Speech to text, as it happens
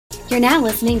You're now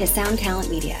listening to Sound Talent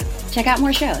Media. Check out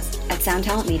more shows at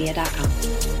soundtalentmedia.com.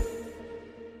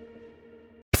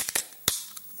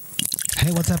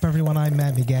 Hey, what's up, everyone? I'm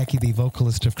Matt McGachy, the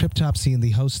vocalist of Cryptopsy and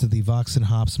the host of the Vox and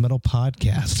Hops Metal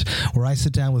Podcast, where I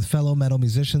sit down with fellow metal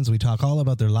musicians. We talk all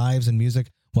about their lives and music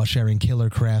while sharing killer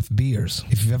craft beers.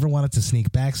 If you've ever wanted to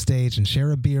sneak backstage and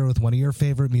share a beer with one of your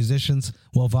favorite musicians,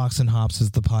 well, Vox and Hops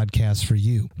is the podcast for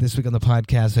you. This week on the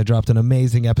podcast, I dropped an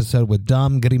amazing episode with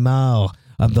Dom Grimal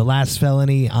of The Last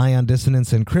Felony, Ion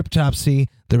Dissonance, and Cryptopsy.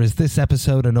 There is this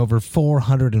episode and over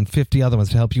 450 other ones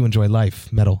to help you enjoy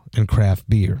life, metal, and craft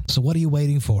beer. So what are you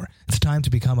waiting for? It's time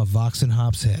to become a Vox and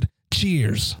Hops head.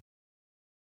 Cheers.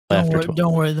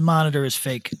 Don't worry, the monitor is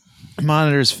fake. The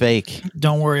monitor's fake.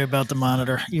 Don't worry about the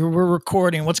monitor. We're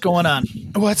recording. What's going on?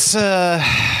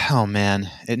 Oh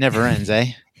man, it never ends,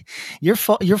 eh? You're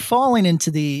falling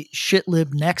into the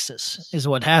shitlib nexus is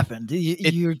what happened.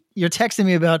 You're texting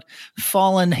me about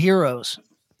fallen heroes.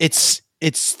 It's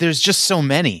there's just so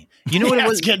many. You know what it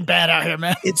was? It's getting bad out here,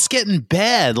 man. It's getting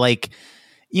bad. Like,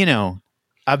 you know,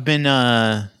 I've been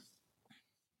the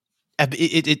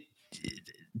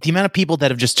amount of people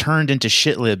that have just turned into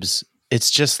shitlibs.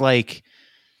 It's just like,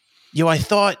 I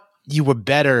thought you were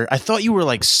better. I thought you were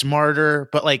like smarter,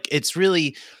 but like it's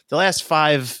really the last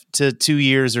 5 to 2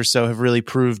 years or so have really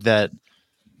proved that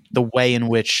the way in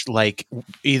which like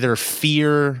either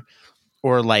fear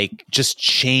or like just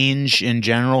change in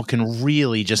general can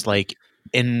really just like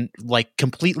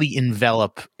completely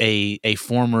envelop a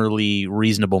formerly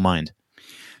reasonable mind.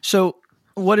 So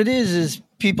what it is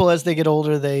people as they get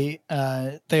older, they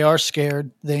are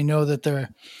scared. They know that their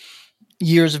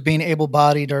years of being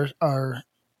able-bodied are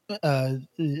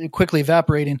quickly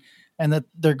evaporating, and that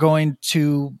they're going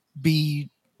to be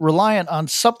reliant on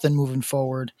something moving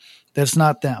forward that's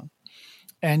not them.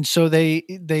 And so they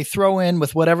throw in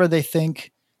with whatever they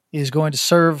think is going to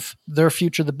serve their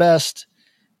future the best.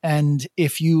 And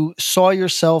if you saw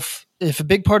yourself, if a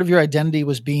big part of your identity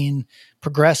was being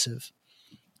progressive,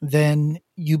 then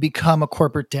you become a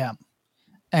corporate dem.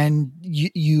 And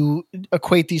you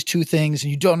equate these two things,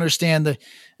 and you don't understand the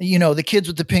kids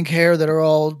with the pink hair that are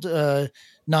all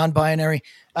non-binary.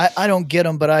 I don't get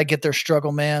them, but I get their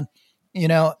struggle, man.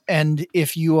 And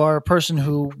if you are a person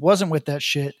who wasn't with that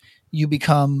shit, you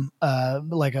become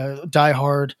like a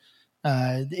diehard,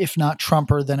 if not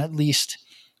Trumper, then at least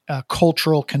a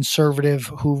cultural conservative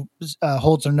who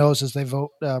holds their nose as they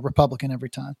vote Republican every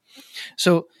time.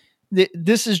 So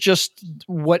this is just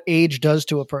what age does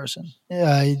to a person.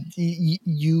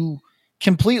 You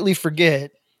completely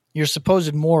forget your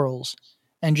supposed morals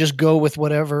and just go with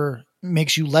whatever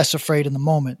makes you less afraid in the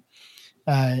moment.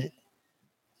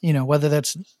 Whether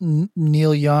that's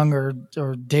Neil Young or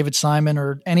David Simon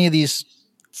or any of these,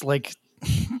 it's like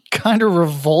kind of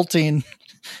revolting,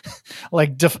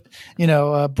 like,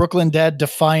 Brooklyn Dad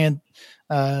defiant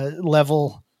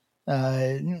level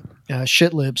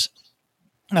shitlibs.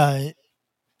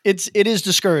 It is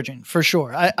discouraging for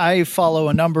sure. I follow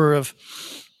a number of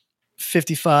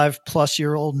 55 plus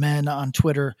year old men on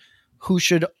Twitter who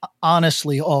should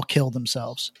honestly all kill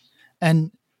themselves.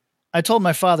 And I told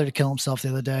my father to kill himself the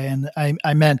other day, and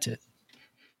I meant it.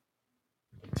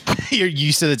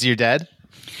 You said it's your dad?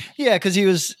 Yeah. 'Cause he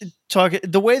was talking,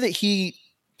 the way that he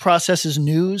processes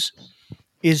news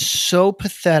is so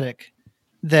pathetic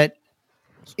that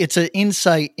it's an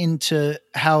insight into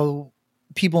how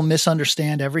people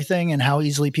misunderstand everything and how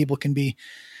easily people can be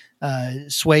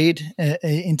swayed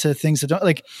into things that don't,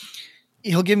 like,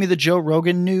 he'll give me the Joe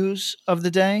Rogan news of the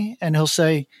day and he'll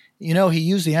say, he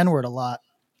used the N-word a lot.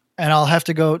 And I'll have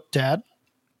to go, Dad,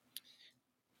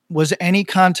 was any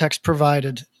context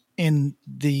provided in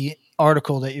the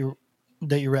article that you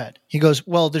read? He goes,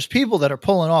 well, there's people that are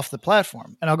pulling off the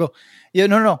platform. And I'll go, yeah,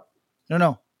 no.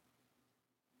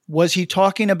 Was he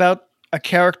talking about a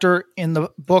character in the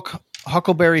book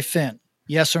Huckleberry Finn?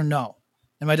 Yes or no?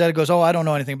 And my dad goes, oh, I don't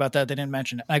know anything about that. They didn't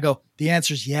mention it. And I go, the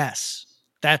answer is yes.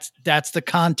 That's the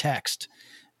context.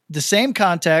 The same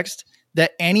context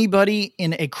that anybody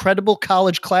in a credible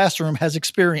college classroom has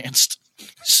experienced.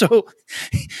 So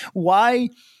why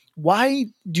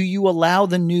do you allow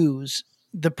the news,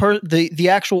 the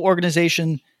actual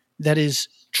organization that is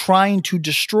trying to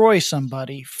destroy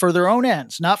somebody for their own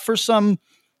ends, not for some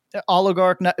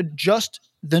oligarch, not just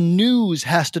the news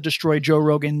has to destroy Joe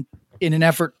Rogan in an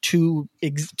effort to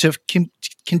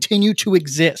continue to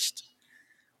exist?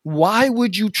 Why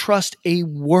would you trust a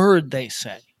word they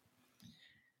say?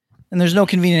 And there's no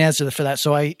convenient answer for that.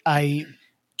 So I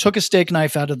took a steak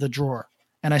knife out of the drawer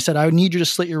and I said, I need you to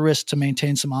slit your wrist to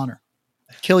maintain some honor.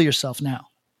 Kill yourself now.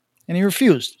 And he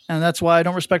refused. And that's why I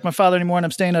don't respect my father anymore. And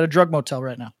I'm staying at a drug motel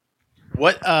right now.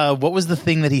 What was the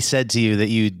thing that he said to you that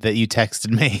you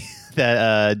texted me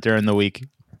that during the week?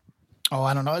 Oh,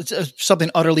 I don't know. It's something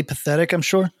utterly pathetic, I'm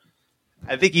sure.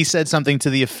 I think he said something to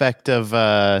the effect of,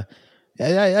 I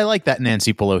like that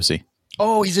Nancy Pelosi.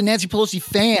 Oh, he's a Nancy Pelosi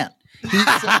fan.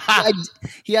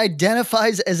 He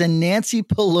identifies as a Nancy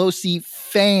Pelosi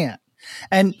fan.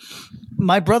 And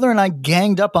my brother and I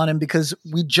ganged up on him because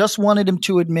we just wanted him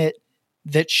to admit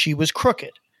that she was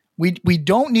crooked. We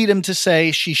don't need him to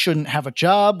say she shouldn't have a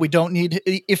job. We don't need,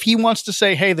 if he wants to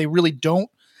say, hey, they really don't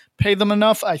pay them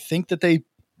enough. I think that a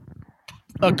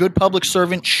good public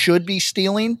servant should be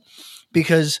stealing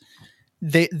because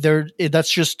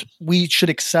that's just, we should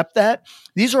accept that.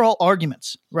 These are all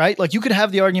arguments, right? Like you could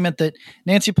have the argument that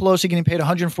Nancy Pelosi getting paid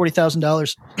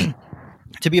 $140,000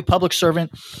 to be a public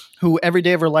servant who every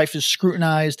day of her life is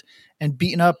scrutinized and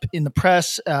beaten up in the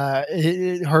press,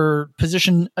 her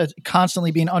position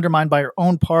constantly being undermined by her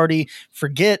own party.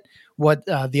 Forget what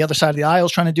the other side of the aisle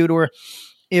is trying to do to her.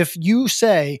 If you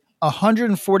say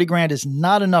 140 grand is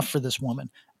not enough for this woman,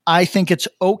 I think it's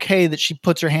okay that she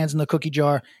puts her hands in the cookie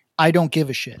jar. I don't give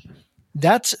a shit.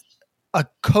 That's a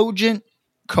cogent,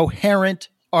 coherent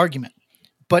argument.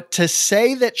 But to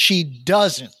say that she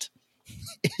doesn't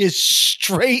is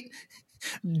straight.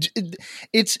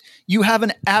 It's, you have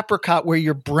an apricot where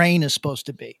your brain is supposed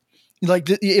to be. Like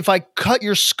if I cut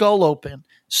your skull open,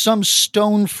 some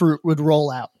stone fruit would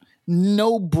roll out.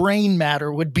 No brain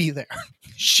matter would be there.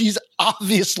 She's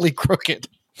obviously crooked.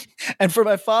 And for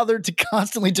my father to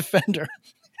constantly defend her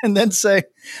and then say,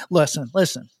 listen,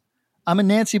 I'm a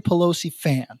Nancy Pelosi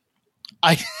fan.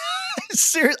 I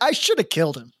should have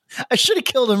killed him. I should have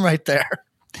killed him right there.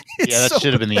 Yeah, that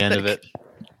should have been the end of it.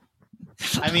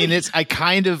 I mean, I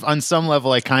kind of, on some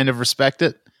level, I kind of respect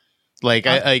it. Like,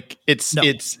 it's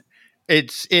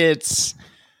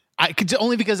I could,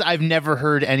 only because I've never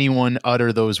heard anyone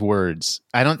utter those words.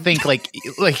 I don't think like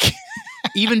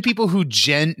even people who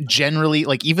generally,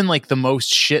 like, even like the most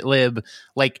shit lib,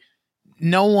 like,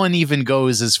 no one even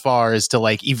goes as far as to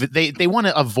like, even they want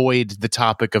to avoid the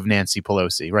topic of Nancy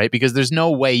Pelosi, right? Because there's no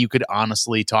way you could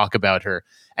honestly talk about her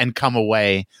and come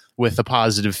away with a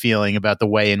positive feeling about the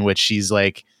way in which she's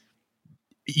like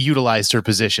utilized her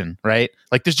position, right?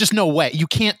 Like there's just no way. You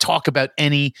can't talk about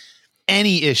any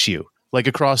issue like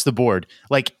across the board,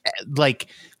 like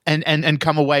and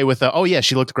come away with a, oh yeah,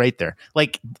 she looked great there.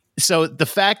 Like, so the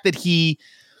fact that he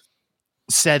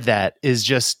said that is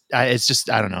just, it's just,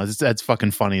 I don't know. That's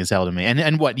fucking funny as hell to me.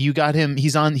 And what, you got him,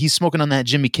 he's smoking on that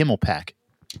Jimmy Kimmel pack.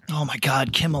 Oh my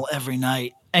God. Kimmel every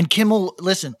night. And Kimmel,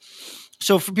 listen,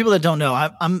 so for people that don't know,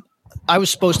 I was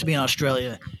supposed to be in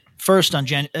Australia first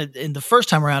in the first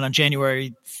time around on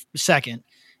January 2nd.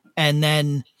 And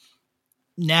then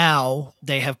now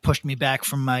they have pushed me back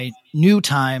from my new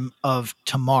time of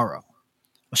tomorrow.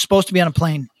 I was supposed to be on a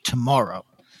plane tomorrow.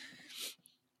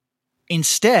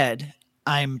 Instead,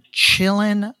 I'm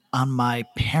chilling on my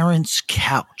parents'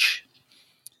 couch,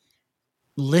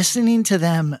 listening to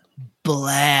them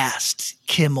blast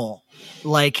Kimmel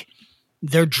like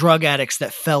they're drug addicts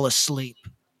that fell asleep,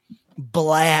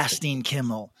 blasting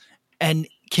Kimmel. And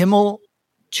Kimmel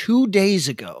 2 days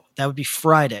ago, that would be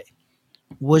Friday,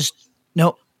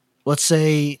 let's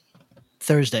say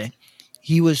Thursday,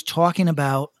 he was talking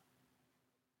about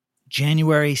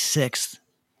January 6th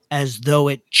as though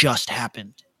it just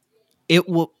happened.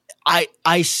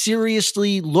 I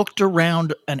seriously looked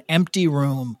around an empty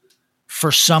room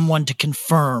for someone to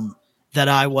confirm that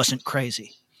I wasn't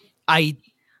crazy. I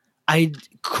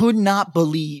could not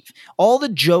believe all the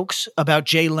jokes about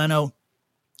Jay Leno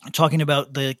talking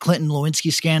about the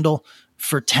Clinton-Lewinsky scandal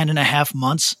for 10 and a half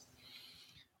months.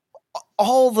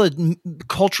 All the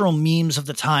cultural memes of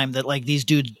the time that like these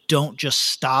dudes don't just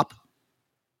stop.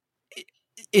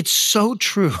 It's so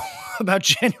true about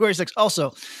January 6th.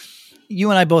 Also, you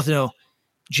and I both know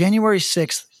January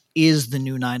 6th is the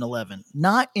new 9/11,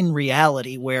 not in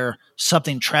reality where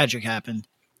something tragic happened,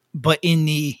 but in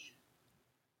the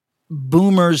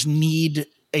boomers need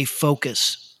a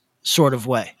focus sort of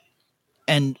way.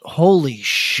 And holy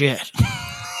shit,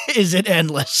 is it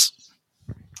endless?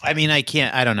 I mean, I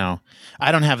don't know.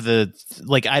 I don't have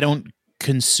I don't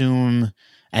consume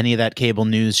any of that cable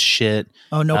news shit.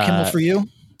 Oh, no Kimmel for you?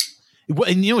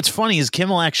 And you know what's funny is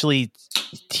Kimmel actually,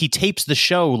 he tapes the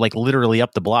show like literally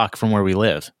up the block from where we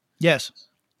live. Yes.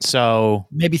 So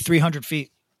maybe 300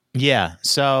 feet. Yeah.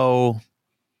 So,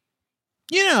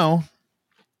 you know.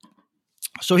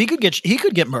 So he could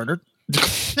get murdered.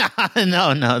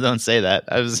 No, don't say that.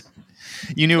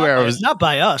 You knew where I was. Not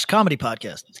by us. Comedy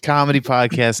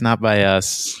podcast, not by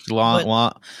us. Long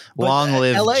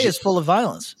live. LA is full of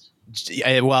violence.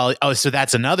 Well, so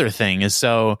that's another thing is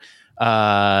so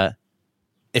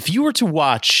If you were to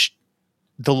watch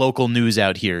the local news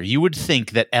out here, you would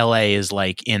think that LA is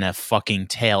like in a fucking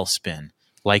tailspin,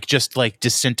 like just like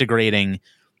disintegrating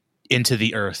into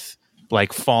the earth,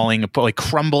 like falling, like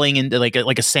crumbling into like a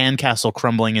sandcastle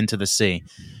crumbling into the sea.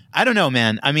 I don't know,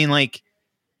 man. I mean, like,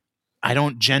 I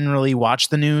don't generally watch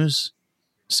the news,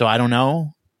 so I don't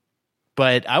know.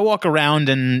 But I walk around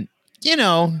and, you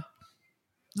know,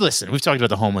 listen, we've talked about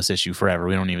the homeless issue forever.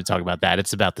 We don't even talk about that.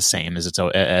 It's about the same as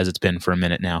it's been for a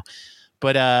minute now.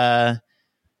 But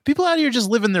people out here just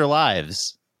living their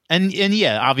lives. And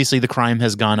yeah, obviously the crime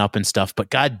has gone up and stuff, but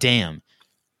goddamn,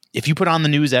 if you put on the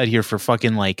news out here for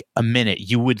fucking like a minute,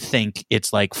 you would think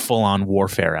it's like full on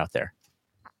warfare out there.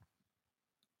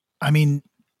 I mean,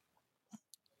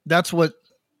 that's what,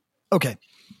 okay.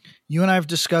 You and I have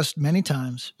discussed many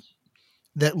times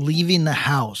that leaving the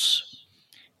house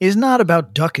is not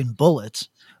about ducking bullets,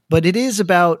 but it is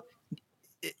about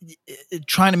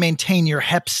trying to maintain your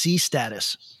Hep C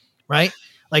status, right?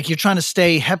 Like you're trying to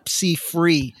stay Hep C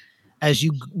free as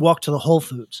you walk to the Whole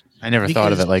Foods. I never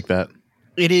thought of it like that.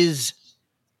 It is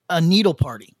a needle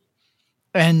party.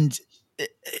 And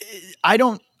I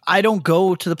don't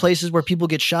go to the places where people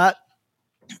get shot.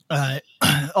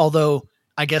 Although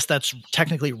I guess that's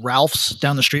technically Ralph's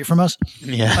down the street from us.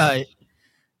 Yeah.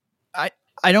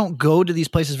 I don't go to these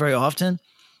places very often,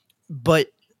 but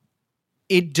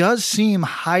it does seem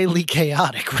highly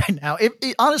chaotic right now.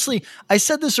 Honestly, I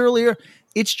said this earlier.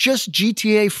 It's just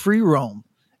GTA free roam.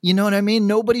 You know what I mean?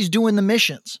 Nobody's doing the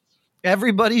missions.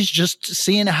 Everybody's just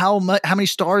seeing how many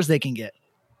stars they can get.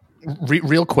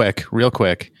 Real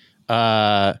quick.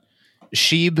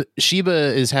 Sheba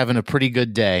is having a pretty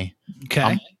good day.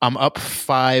 Okay. I'm up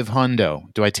 5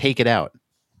 hundo. Do I take it out?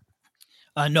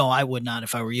 No, I would not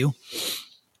if I were you.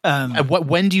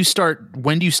 When do you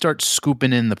start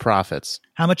scooping in the profits?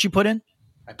 How much you put in?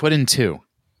 I put in 2.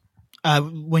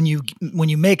 When you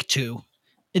make 2,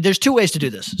 there's 2 ways to do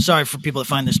this. Sorry for people that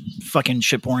find this fucking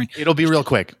shit boring. It'll be real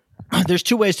quick. There's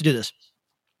 2 ways to do this.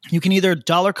 You can either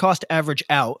dollar cost average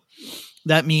out.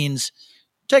 That means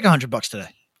take $100 today.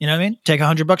 You know what I mean? Take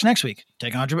 $100 next week.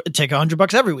 Take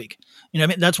 $100 every week. You know what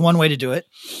I mean? That's one way to do it.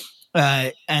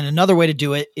 And another way to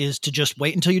do it is to just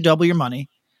wait until you double your money,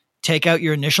 take out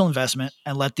your initial investment,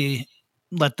 and let the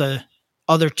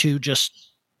other 2 just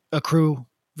accrue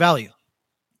value.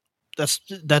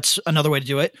 That's another way to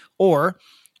do it. Or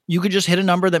you could just hit a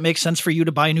number that makes sense for you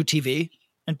to buy a new TV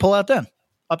and pull out then.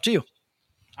 Up to you.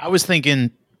 I was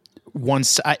thinking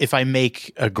if I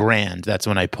make $1,000, that's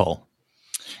when I pull.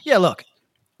 Yeah, look.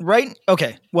 Right?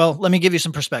 Okay. Well, let me give you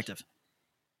some perspective.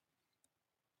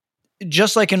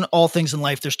 Just like in all things in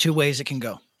life, there's 2 ways it can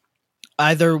go.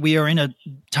 Either we are in a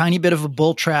tiny bit of a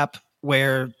bull trap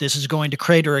where this is going to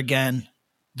crater again,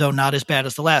 though not as bad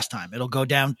as the last time. It'll go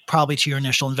down probably to your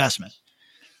initial investment.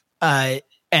 And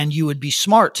you would be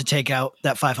smart to take out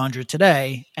that 500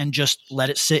 today and just let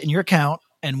it sit in your account.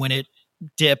 And when it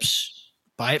dips,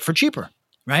 buy it for cheaper,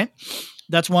 right?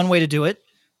 That's one way to do it.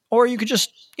 Or you could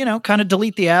just, kind of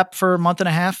delete the app for a month and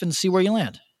a half and see where you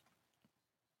land.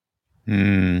 All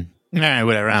right,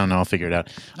 whatever. I don't know. I'll figure it out.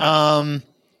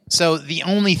 So the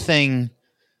only thing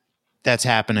that's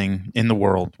happening in the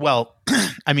world, well,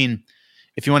 I mean,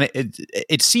 if you want to,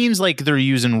 it seems like they're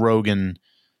using Rogan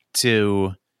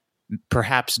to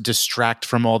perhaps distract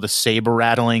from all the saber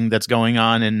rattling that's going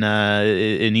on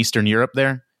in Eastern Europe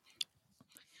there.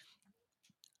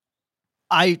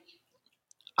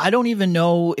 I don't even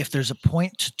know if there's a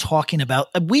point to talking about.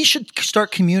 We should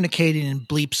start communicating in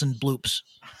bleeps and bloops,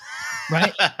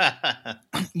 right?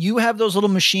 You have those little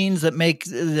machines that make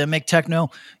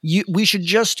techno. We should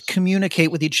just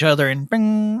communicate with each other and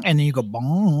bing, and then you go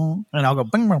bong, and I'll go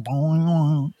bing, bing,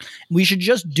 bong. We should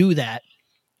just do that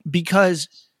because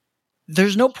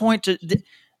there's no point to.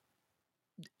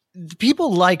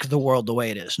 People like the world the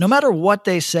way it is. No matter what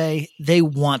they say, they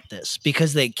want this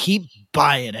because they keep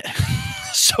buying it.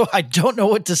 So I don't know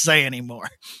what to say anymore.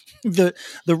 The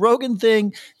Rogan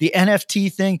thing, the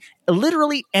NFT thing,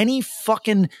 literally any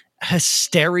fucking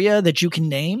hysteria that you can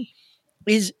name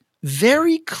is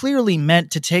very clearly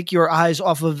meant to take your eyes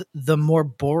off of the more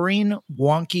boring,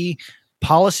 wonky,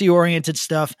 policy-oriented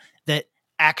stuff that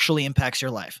actually impacts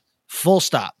your life. Full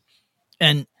stop.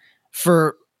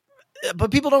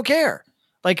 But people don't care.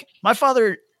 Like my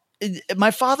father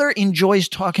enjoys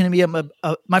talking to me.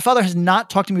 My father has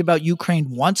not talked to me about Ukraine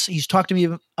once. He's talked to me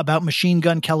about Machine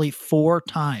Gun Kelly 4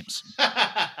 times.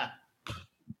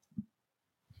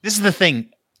 This is the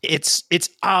thing. It's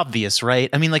obvious,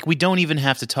 right? I mean, like we don't even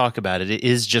have to talk about it. It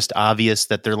is just obvious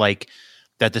that they're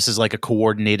that this is like a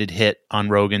coordinated hit on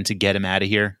Rogan to get him out of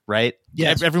here, right?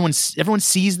 Yes. Everyone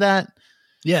sees that.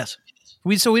 Yes.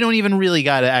 So we don't even really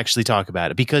got to actually talk about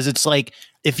it, because it's like,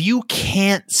 if you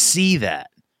can't see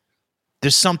that,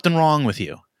 there's something wrong with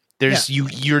you.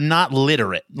 You're not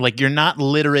literate. Like, you're not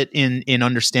literate in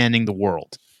understanding the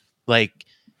world. Like,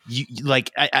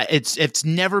 it's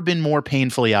never been more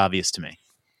painfully obvious to me.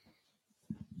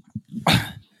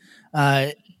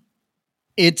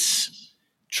 It's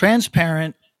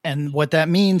transparent, and what that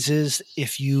means is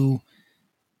if you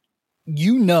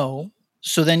know,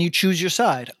 so then you choose your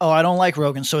side. Oh, I don't like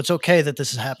Rogan, so it's okay that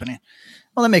this is happening.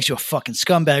 Well, that makes you a fucking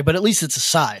scumbag, but at least it's a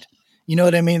side. You know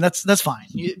what I mean? That's fine.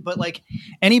 But like,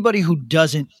 anybody who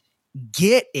doesn't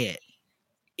get it,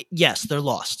 yes, they're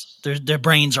lost. Their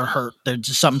brains are hurt.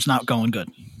 Something's not going good.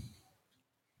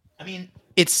 I mean,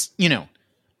 it's,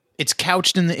 it's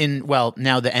couched well,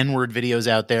 now the N-word videos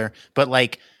out there, but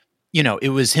like,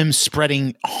 it was him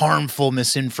spreading harmful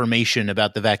misinformation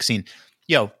about the vaccine.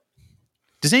 Yo,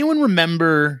 does anyone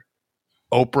remember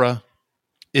Oprah?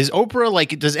 Is Oprah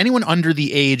like, does anyone under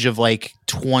the age of like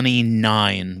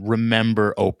 29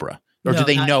 remember Oprah? Or do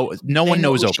they know? No one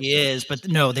knows Oprah. She is, but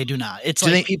no, they do not. It's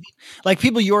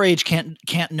people your age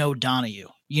can't know Donahue.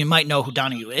 You might know who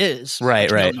Donahue is. Right.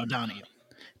 But you don't know Donahue.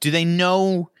 Do they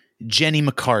know Jenny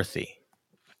McCarthy?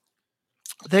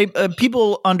 They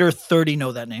people under 30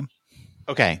 know that name.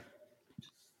 Okay.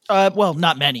 Well,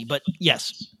 not many, but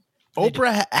yes.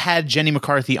 Oprah had Jenny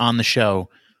McCarthy on the show,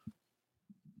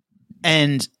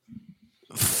 and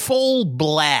full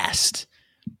blast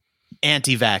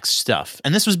anti-vax stuff.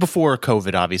 And this was before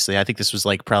COVID, obviously. I think this was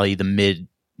like probably the mid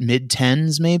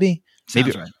tens, maybe.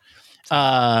 Sounds right.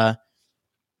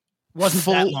 Wasn't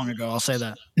that long ago, I'll say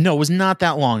that. No, it was not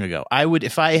that long ago.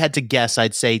 If I had to guess,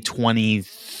 I'd say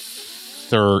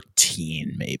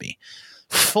 2013, maybe.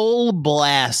 Full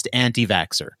blast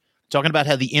anti-vaxxer. Talking about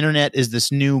how the internet is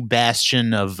this new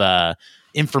bastion of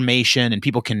information, and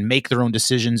people can make their own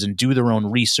decisions and do their own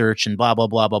research and blah, blah,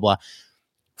 blah, blah, blah.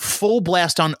 Full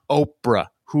blast on Oprah,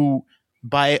 who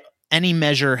by any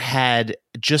measure had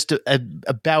just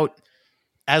about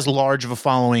as large of a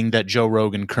following that Joe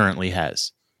Rogan currently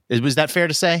has. Was that fair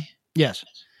to say? Yes.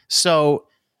 So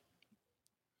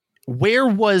where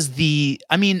was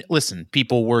listen,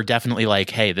 people were definitely like,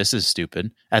 hey, this is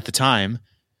stupid at the time.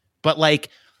 But like,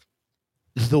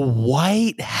 the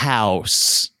White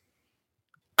House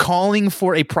calling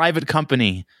for a private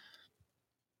company,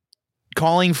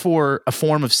 calling for a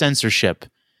form of censorship.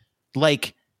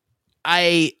 Like,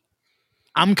 I'm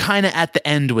kind of at the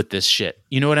end with this shit.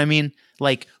 You know what I mean?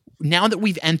 Like, now that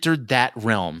we've entered that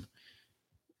realm,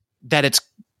 that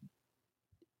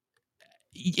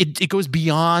it goes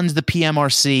beyond the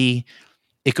PMRC.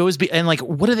 It goes and like,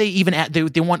 what are they even at?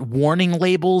 They want warning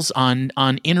labels on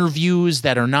interviews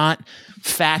that are not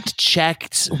fact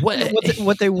checked.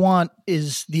 What they want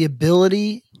is the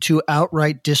ability to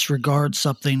outright disregard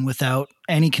something without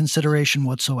any consideration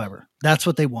whatsoever. That's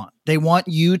what they want. They want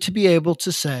you to be able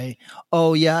to say,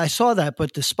 "Oh yeah, I saw that,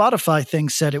 but the Spotify thing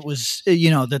said it was,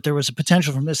 that there was a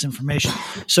potential for misinformation,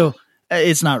 so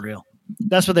it's not real."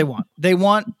 That's what they want. They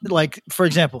want, like, for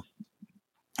example,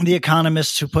 the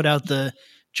economists who put out the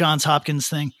Johns Hopkins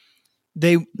thing,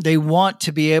 they want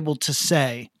to be able to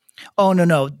say, oh,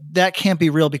 no, that can't be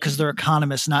real because they're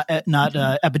economists, not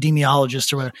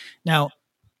epidemiologists or whatever. Now,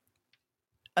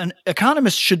 an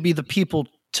economist should be the people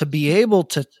to be able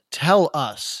to tell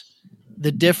us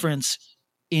the difference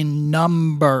in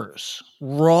numbers,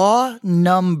 raw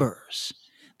numbers.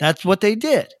 That's what they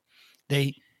did.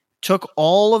 They took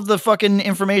all of the fucking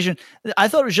information. I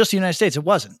thought it was just the United States. It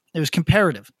wasn't. It was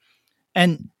comparative.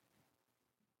 And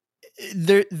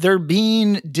they're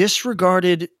being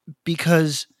disregarded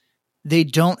because they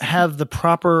don't have the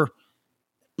proper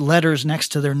letters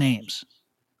next to their names.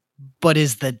 But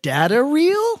is the data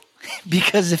real?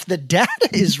 Because if the data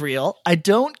is real, I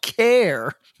don't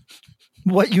care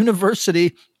what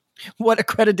university, what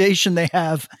accreditation they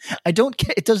have. I don't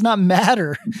care. It does not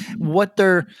matter what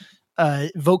their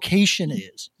vocation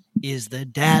is. Is the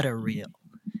data real?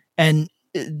 And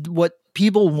what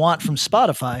people want from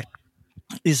Spotify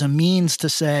is a means to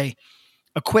say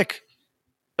a quick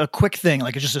thing,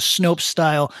 like it's just a Snopes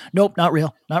style. Nope, not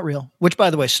real. Which,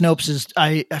 by the way, Snopes is,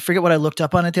 I forget what I looked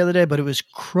up on it the other day, but it was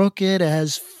crooked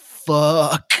as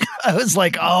fuck. I was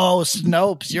like, oh,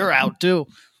 Snopes, you're out too.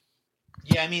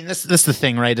 Yeah, I mean, that's the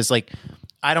thing, right? Is like,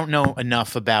 I don't know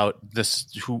enough about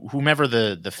this. Whomever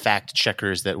the fact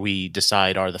checkers that we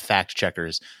decide are the fact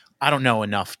checkers, I don't know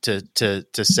enough to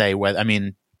say whether. I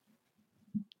mean,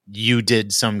 you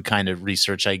did some kind of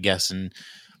research, I guess, and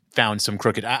found some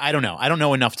crooked. I don't know. I don't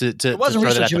know enough to. It wasn't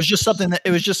to throw that research. It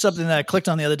was just something that I clicked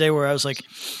on the other day where I was like,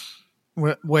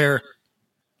 where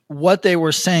what they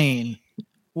were saying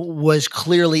was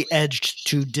clearly edged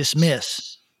to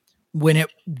dismiss when it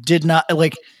did not.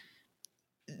 Like,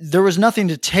 there was nothing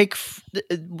to take.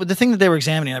 The thing that they were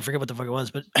examining, I forget what the fuck it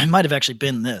was, but it might have actually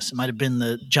been this. It might have been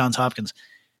the Johns Hopkins.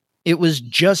 It was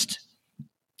just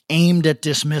aimed at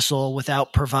dismissal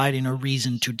without providing a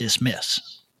reason to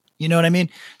dismiss. You know what I mean?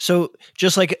 So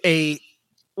just look, you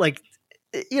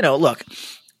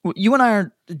and I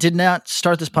did not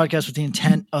start this podcast with the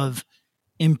intent of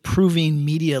improving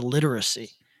media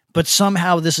literacy, but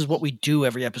somehow this is what we do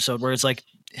every episode, where it's like,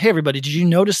 hey, everybody, did you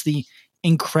notice the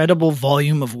incredible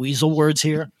volume of weasel words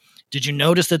here? Did you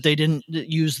notice that they didn't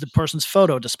use the person's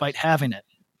photo despite having it?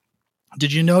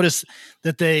 Did you notice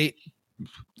that they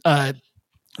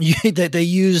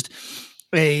used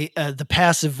the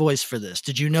passive voice for this?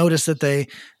 Did you notice that they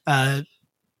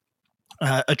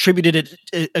attributed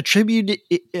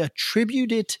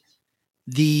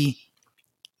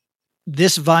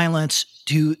this violence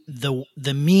to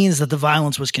the means that the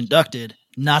violence was conducted,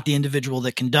 not the individual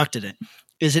that conducted it?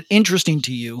 Is it interesting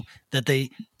to you that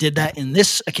they did that in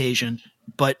this occasion,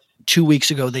 but 2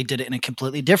 weeks ago they did it in a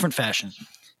completely different fashion?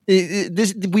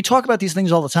 We talk about these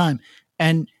things all the time,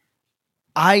 and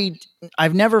I've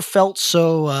never felt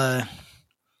so,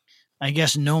 I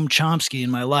guess, Noam Chomsky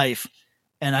in my life,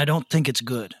 and I don't think it's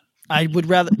good. I would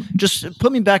rather just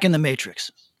put me back in the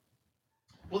Matrix.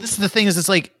 Well, this is the thing: is it's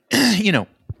like,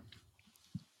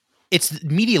 it's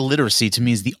media literacy to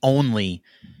me is the only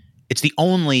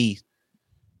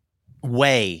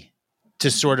way to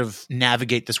sort of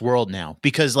navigate this world now,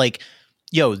 because like,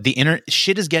 the internet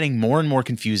shit is getting more and more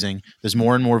confusing. There's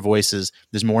more and more voices.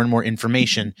 There's more and more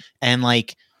information. And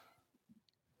like,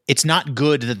 it's not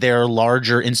good that there are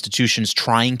larger institutions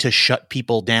trying to shut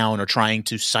people down or trying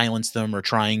to silence them or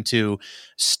trying to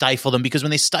stifle them, because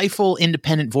when they stifle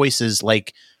independent voices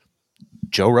like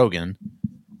Joe Rogan,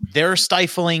 they're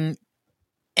stifling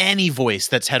any voice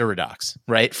that's heterodox,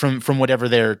 right? From whatever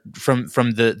they're from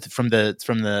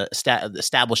the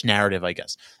established narrative, I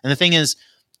guess. And the thing is,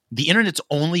 the internet's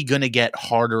only going to get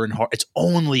harder and harder. It's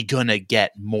only going to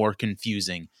get more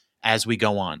confusing as we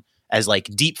go on. As like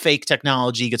deep fake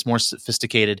technology gets more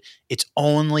sophisticated, it's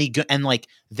only and like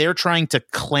they're trying to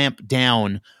clamp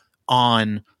down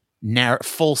on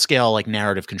full scale like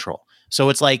narrative control. So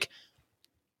it's like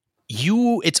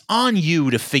it's on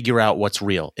you to figure out what's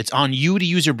real. It's on you to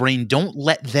use your brain. Don't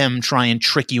let them try and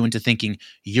trick you into thinking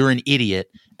you're an idiot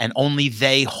and only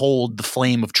they hold the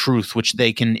flame of truth, which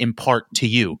they can impart to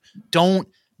you. Don't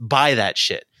buy that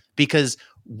shit, because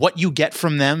what you get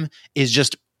from them is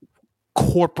just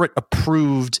corporate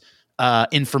approved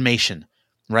information,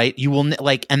 right? You will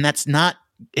and that's not,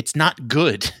 it's not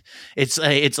good. It's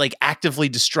like actively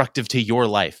destructive to your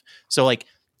life. So like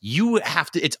you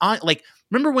have to, it's on, like,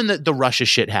 remember when the Russia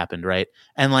shit happened, right?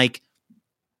 And like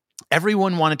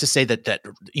everyone wanted to say that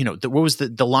what was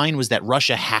the line was that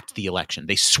Russia hacked the election.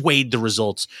 They swayed the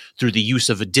results through the use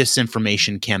of a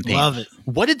disinformation campaign. Love it.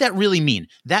 What did that really mean?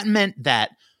 That meant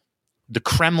that the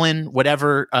Kremlin,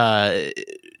 whatever,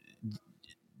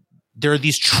 there are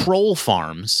these troll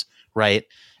farms, right?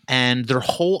 And their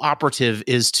whole operative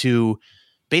is to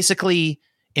basically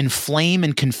inflame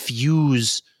and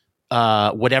confuse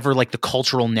whatever like the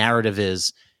cultural narrative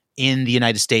is in the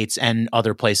United States and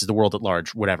other places, the world at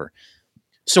large, whatever.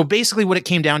 So basically what it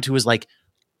came down to is like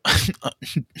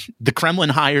the Kremlin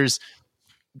hires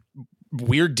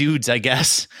weird dudes, I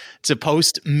guess, to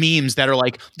post memes that are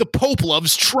like, the Pope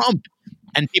loves Trump.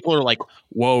 And people are like,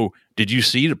 whoa, did you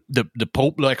see the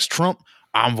Pope likes Trump?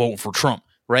 I'm voting for Trump,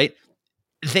 right?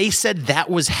 They said that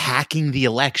was hacking the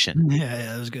election. Yeah,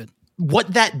 that was good. We've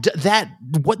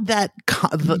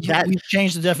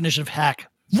changed the definition of hack.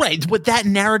 Right. What that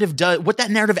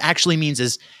narrative actually means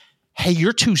is, hey,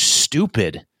 you're too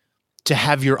stupid to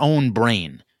have your own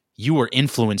brain. You were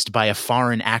influenced by a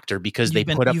foreign actor because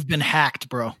you've been hacked,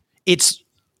 bro.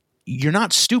 You're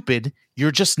not stupid.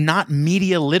 You're just not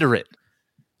media literate.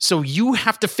 So you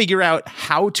have to figure out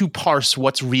how to parse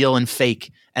what's real and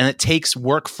fake. And it takes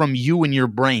work from you and your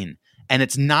brain. And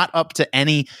it's not up to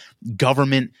any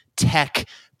government, tech,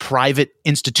 private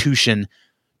institution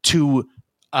to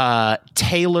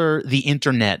tailor the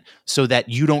internet so that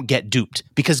you don't get duped.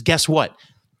 Because guess what?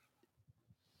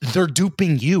 They're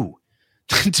duping you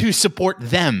to support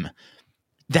them.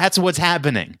 That's what's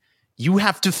happening. You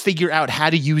have to figure out how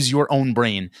to use your own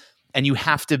brain, and you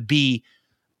have to be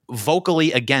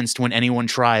vocally against when anyone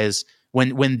tries,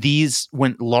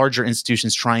 when larger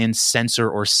institutions try and censor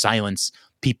or silence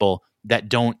people that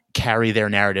don't carry their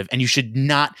narrative. And you should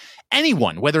not,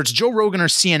 anyone, whether it's Joe Rogan or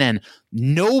CNN,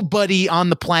 nobody on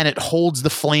the planet holds the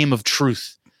flame of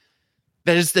truth.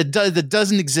 That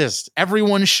doesn't exist.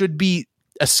 Everyone should be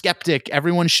a skeptic.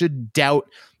 Everyone should doubt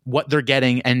what they're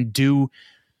getting and do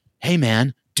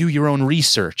your own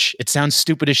research. It sounds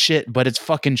stupid as shit, but it's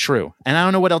fucking true. And I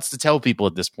don't know what else to tell people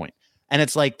at this point. And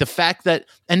it's like the fact that,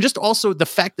 and just also the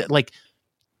fact that like,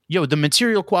 the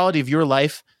material quality of your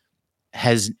life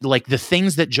has, like, the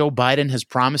things that Joe Biden has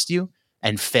promised you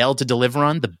and failed to deliver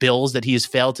on, the bills that he has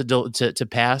failed to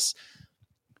pass,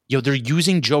 they're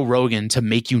using Joe Rogan to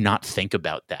make you not think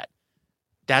about that.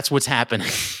 That's what's happening.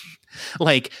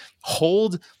 Like,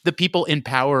 hold the people in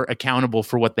power accountable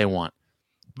for what they want,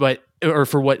 or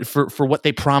for what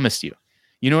they promised you.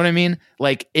 You know what I mean?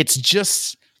 Like, it's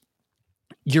just,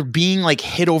 you're being like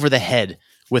hit over the head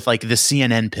with like the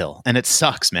CNN pill, and it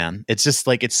sucks, man. It's just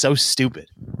like, it's so stupid.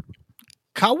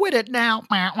 Go with it now.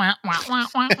 I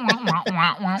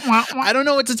don't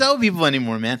know what to tell people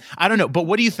anymore, man. I don't know. But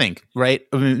what do you think, right?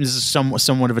 I mean, this is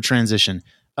somewhat of a transition.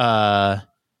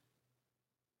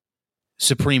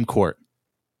 Supreme Court.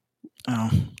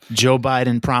 Oh, Joe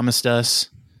Biden promised us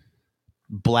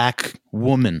black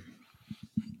woman.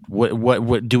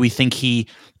 What do we think he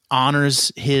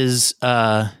honors his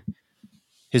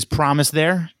promise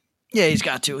there? yeah, he's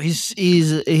got to.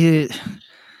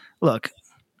 Look,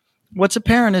 what's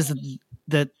apparent is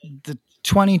that the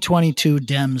 2022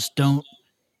 Dems don't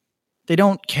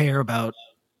care about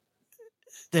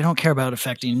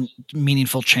affecting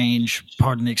meaningful change.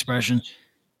 Pardon the expression.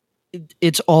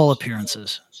 It's all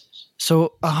appearances.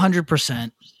 So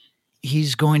 100%,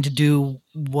 he's going to do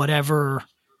whatever.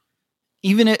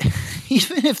 Even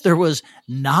if there was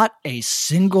not a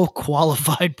single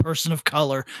qualified person of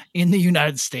color in the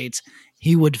United States,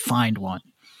 he would find one.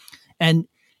 And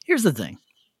here's the thing.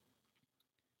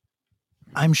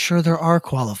 I'm sure there are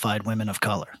qualified women of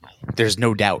color. There's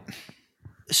no doubt.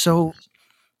 So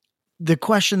the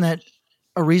question that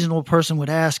a reasonable person would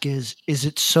ask is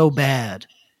it so bad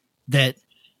that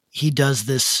he does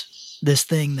this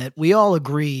thing that we all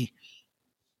agree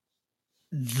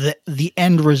the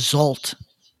end result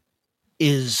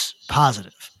is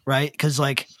positive, right? Because,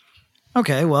 like,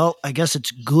 okay, well, I guess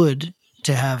it's good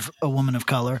to have a woman of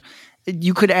color.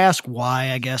 You could ask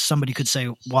why, I guess. Somebody could say,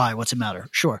 why? What's it matter?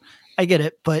 Sure, I get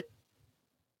it. But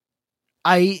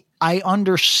I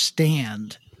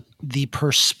understand the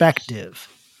perspective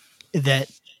that,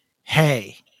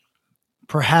 hey,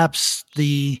 perhaps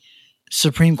the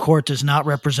Supreme Court does not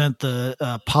represent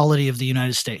the polity of the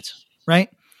United States, right?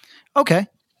 Okay,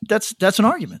 that's an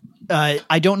argument.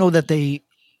 I don't know that they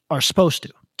are supposed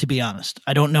to be honest.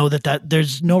 I don't know that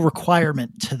there's no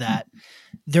requirement to that.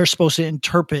 They're supposed to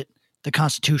interpret the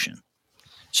Constitution.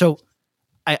 So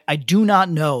I do not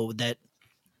know that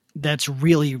that's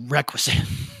really requisite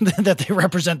that they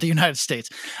represent the United States.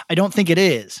 I don't think it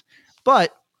is.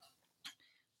 But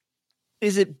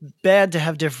is it bad to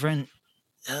have different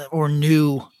or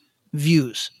new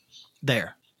views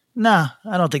there? Nah,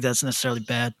 I don't think that's necessarily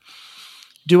bad.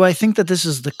 Do I think that this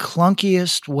is the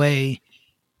clunkiest way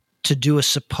to do a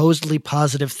supposedly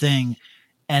positive thing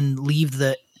and leave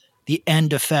the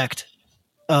end effect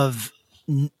of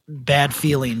bad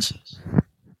feelings?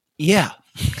 Yeah.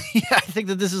 Yeah, I think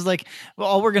that this is like, well,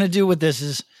 all we're going to do with this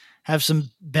is have some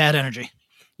bad energy.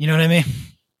 You know what I mean?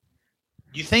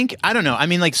 You think? I don't know. I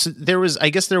mean, like, so there was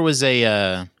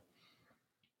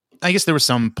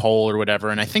some poll or whatever,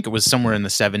 and I think it was somewhere in the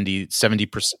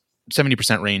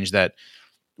 70% range that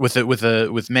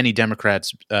with many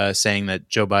Democrats saying that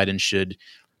Joe Biden should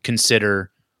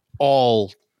consider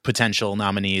all potential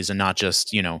nominees and not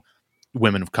just,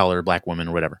 women of color, black women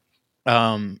or whatever.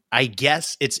 I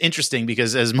guess it's interesting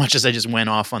because as much as I just went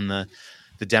off on the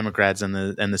Democrats and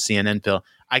the CNN pill,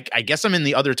 I guess I'm in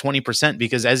the other 20%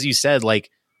 because, as you said, like,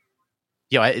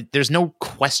 there's no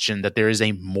question that there is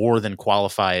a more than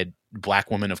qualified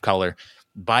black woman of color.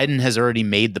 Biden has already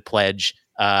made the pledge.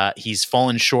 He's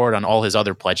fallen short on all his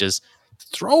other pledges.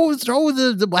 Throw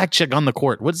the black chick on the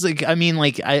court. It's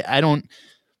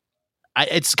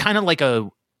kind of like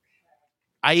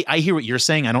I hear what you're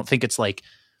saying. I don't think it's like,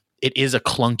 it is a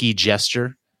clunky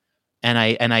gesture. And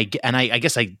I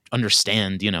guess I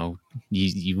understand, you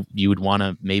would want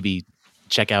to maybe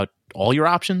check out all your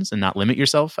options and not limit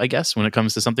yourself, I guess, when it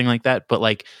comes to something like that. But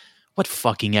like, what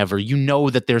fucking ever,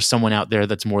 that there's someone out there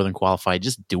that's more than qualified.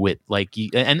 Just do it. Like,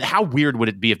 and how weird would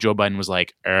it be if Joe Biden was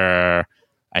like, and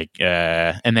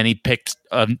then he picked,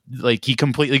 he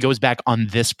completely goes back on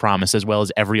this promise as well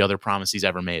as every other promise he's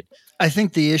ever made. I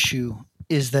think the issue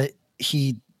is that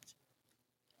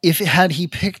had he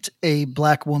picked a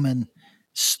black woman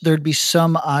there'd be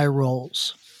some eye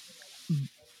rolls.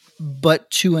 But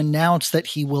to announce that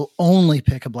he will only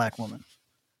pick a black woman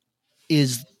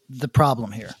is the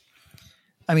problem here.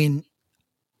 I mean,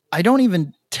 I don't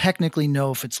even technically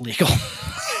know if it's legal.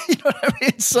 You know what I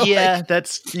mean? So yeah,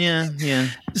 yeah.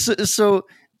 So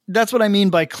that's what I mean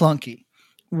by clunky.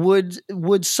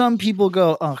 Would some people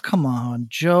go, oh, come on,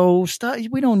 Joe, stop.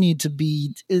 We don't need to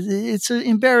be, it's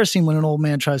embarrassing when an old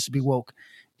man tries to be woke.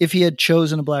 If he had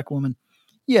chosen a black woman,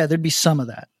 yeah, there'd be some of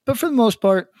that. But for the most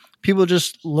part, people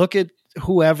just look at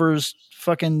whoever's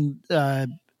fucking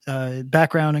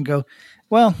background and go,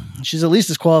 well, she's at least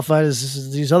as qualified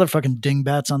as these other fucking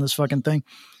dingbats on this fucking thing.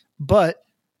 But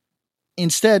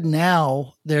instead,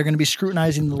 now they're going to be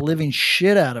scrutinizing the living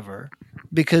shit out of her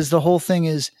because the whole thing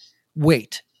is,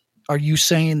 wait, are you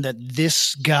saying that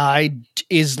this guy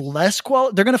is less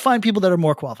qualified? They're going to find people that are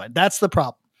more qualified. That's the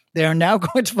problem. They are now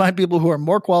going to find people who are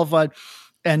more qualified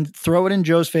and throw it in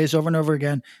Joe's face over and over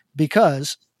again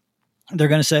because they're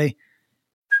going to say,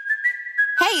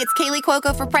 Hey, it's Kaylee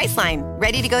Cuoco for Priceline.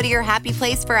 Ready to go to your happy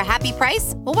place for a happy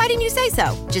price? Well, why didn't you say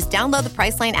so? Just download the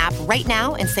Priceline app right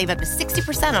now and save up to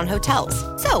 60% on hotels.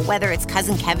 So whether it's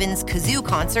Cousin Kevin's Kazoo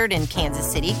Concert in Kansas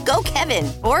City, go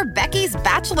Kevin, or Becky's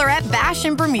Bachelorette Bash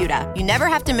in Bermuda, you never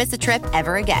have to miss a trip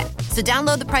ever again. So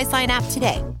download the Priceline app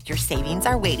today. Your savings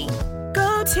are waiting.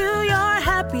 Go to your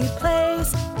happy place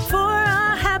for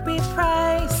a happy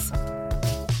price.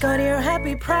 Go to your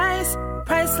happy price,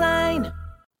 Priceline.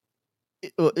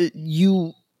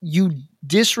 You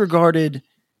disregarded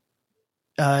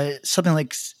something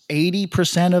like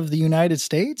 80% of the United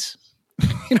States.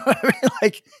 You know what I mean?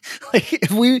 Like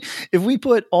if we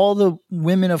put all the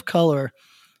women of color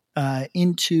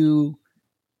into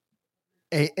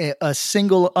a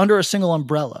single under a single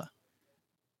umbrella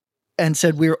and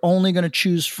said we're only going to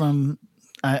choose from,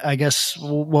 I guess,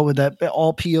 what would that be?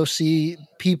 All POC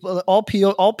people, all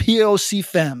POC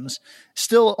femmes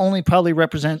still only probably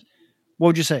represent, what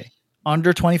would you say,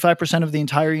 under 25% of the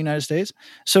entire United States?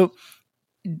 So,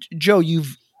 Joe,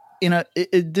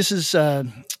 this is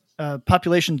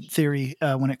population theory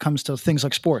when it comes to things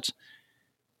like sports.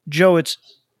 Joe,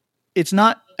 it's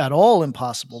not at all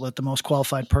impossible that the most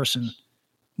qualified person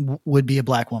would be a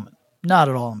black woman. Not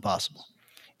at all impossible.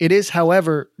 It is,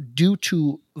 however, due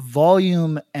to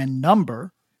volume and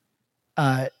number,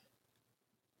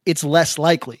 it's less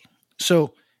likely.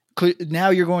 So now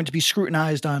you're going to be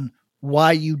scrutinized on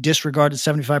why you disregarded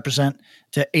 75%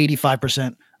 to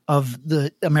 85% of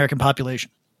the American population.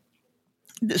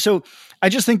 So I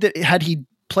just think that had he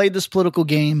played this political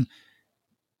game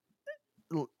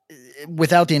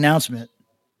without the announcement,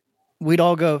 we'd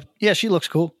all go, yeah, she looks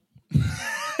cool. You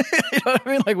know what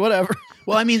I mean? Like, whatever.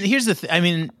 Well, I mean, here's the thing. I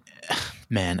mean,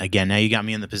 man, again, now you got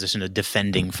me in the position of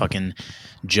defending fucking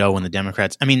Joe and the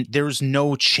Democrats. I mean, there's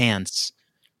no chance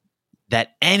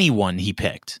that anyone he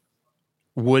picked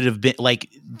would have been like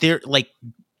the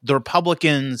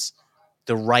Republicans,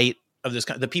 the right of this,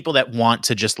 the people that want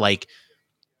to just like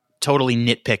totally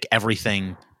nitpick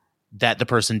everything that the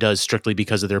person does strictly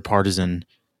because of their partisan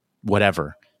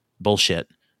whatever bullshit.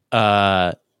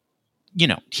 You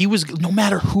know, he was, no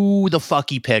matter who the fuck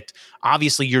he picked,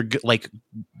 obviously you're like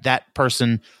that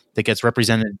person that gets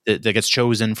represented, that gets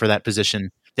chosen for that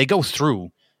position. They go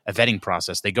through a vetting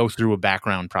process. They go through a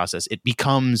background process. It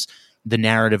becomes the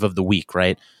narrative of the week,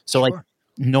 right? So sure.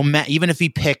 Like even if he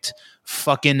picked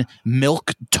fucking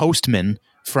Milk Toastman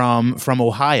from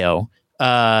Ohio,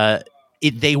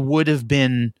 they would have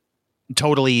been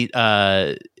totally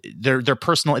their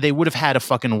personal, they would have had a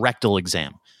fucking rectal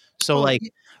exam. So like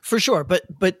for sure, but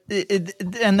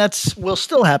and that's will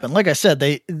still happen. Like I said,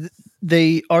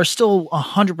 they are still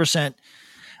 100%.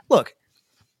 Look,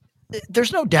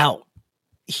 there's no doubt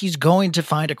he's going to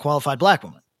find a qualified black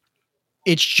woman.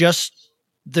 It's just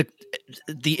the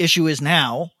issue is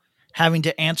now having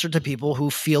to answer to people who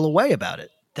feel a way about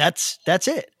it. That's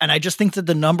it. And I just think that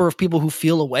the number of people who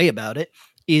feel a way about it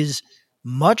is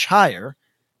much higher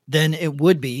than it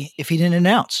would be if he didn't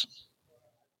announce.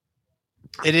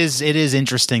 It is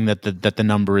interesting that the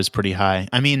number is pretty high.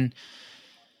 I mean,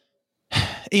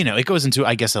 you know, it goes into,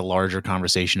 I guess, a larger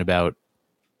conversation about,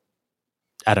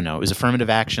 I don't know, is affirmative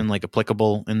action like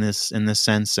applicable in this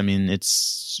sense? I mean,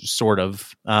 it's sort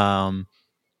of, and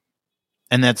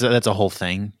that's a whole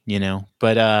thing, you know.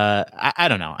 But I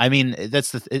don't know. I mean,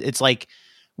 it's like,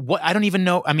 what, I don't even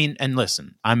know. I mean, and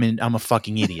listen, I'm a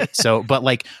fucking idiot. So, but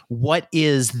like, what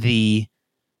is the,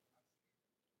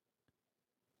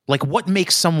 like, what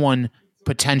makes someone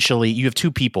potentially, you have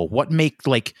two people, what make,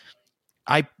 like,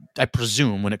 I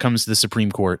presume when it comes to the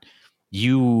Supreme Court,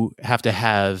 you have to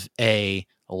have a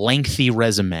lengthy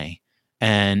resume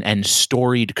and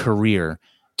storied career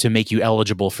to make you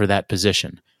eligible for that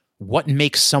position. What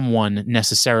makes someone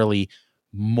necessarily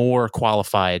more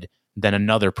qualified than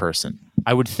another person?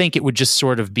 I would think it would just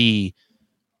sort of be,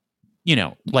 you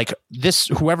know, like this,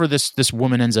 whoever this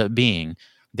woman ends up being,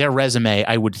 their resume,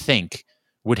 I would think,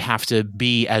 would have to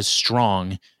be as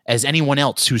strong as anyone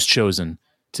else who's chosen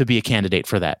to be a candidate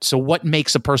for that. So what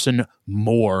makes a person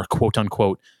more, quote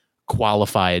unquote,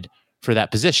 qualified for that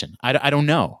position? I don't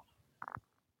know.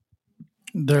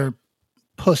 They're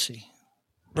pussy.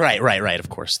 Right. Of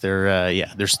course,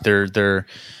 they're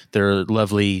their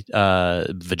lovely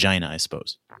vagina, I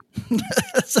suppose.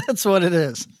 That's what it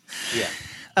is.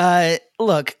 Yeah.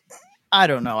 Look, I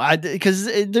don't know. Because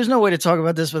there's no way to talk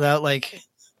about this without like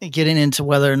getting into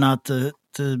whether or not the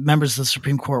members of the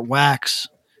Supreme Court wax,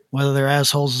 whether their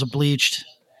assholes are bleached,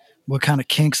 what kind of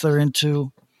kinks they're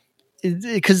into.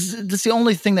 Because that's the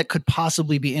only thing that could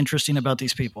possibly be interesting about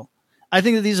these people. I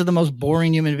think that these are the most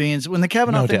boring human beings. When the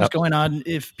Kavanaugh thing was going on,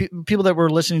 if people that were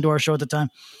listening to our show at the time,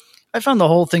 I found the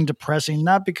whole thing depressing,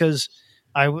 not because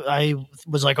I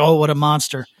was like, oh, what a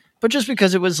monster, but just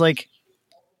because it was like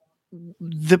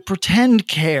the pretend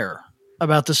care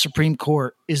about the Supreme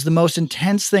Court is the most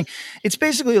intense thing. It's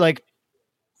basically like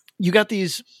you got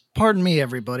these, pardon me,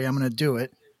 everybody, I'm going to do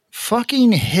it,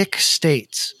 fucking hick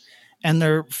states and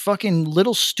their fucking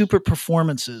little stupid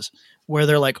performances where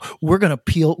they're like, we're going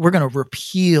to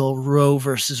repeal Roe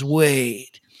versus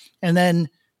Wade. And then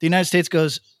the United States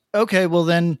goes, okay, well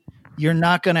then you're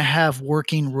not going to have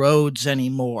working roads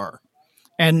anymore.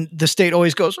 And the state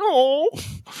always goes, oh,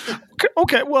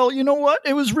 okay. Well, you know what?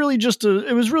 It was really just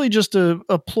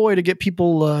a ploy to get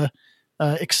people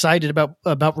excited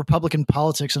about Republican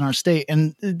politics in our state.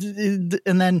 And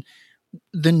then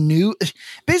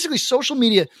basically social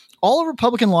media, all a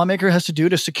Republican lawmaker has to do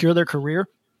to secure their career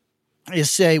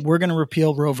is say, we're going to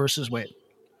repeal Roe versus Wade.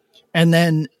 And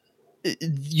then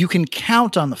you can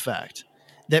count on the fact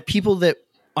that people that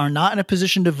are not in a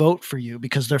position to vote for you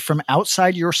because they're from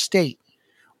outside your state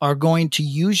are going to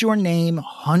use your name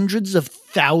hundreds of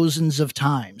thousands of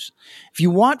times. If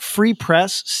you want free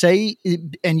press, say,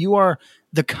 and you are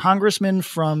the congressman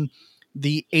from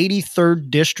the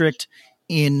 83rd district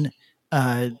in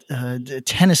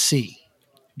Tennessee,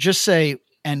 just say,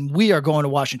 and we are going to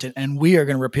Washington and we are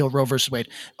going to repeal Roe versus Wade.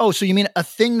 Oh, so you mean a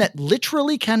thing that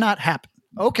literally cannot happen?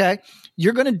 Okay.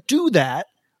 You're going to do that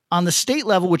on the state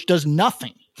level, which does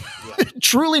nothing,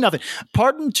 truly nothing.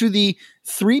 Pardon to the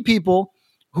 3 people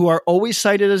who are always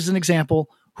cited as an example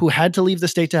who had to leave the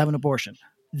state to have an abortion.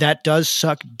 That does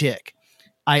suck dick.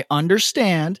 I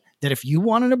understand that if you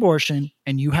want an abortion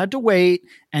and you had to wait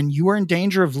and you are in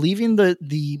danger of leaving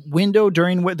the window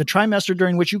during the trimester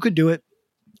during which you could do it,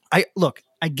 I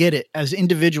get it. As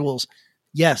individuals,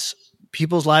 yes,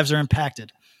 people's lives are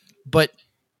impacted. But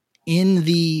in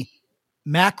the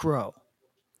macro,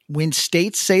 when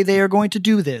states say they are going to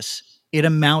do this, it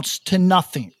amounts to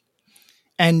nothing.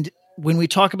 And when we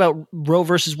talk about Roe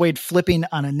versus Wade flipping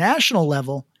on a national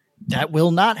level, that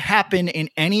will not happen in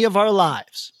any of our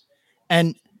lives.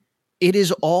 And it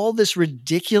is all this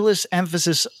ridiculous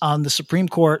emphasis on the Supreme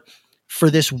Court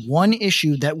for this one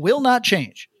issue that will not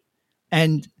change.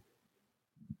 And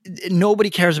nobody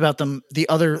cares about them the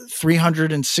other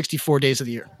 364 days of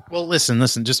the year. Well, listen,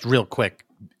 just real quick.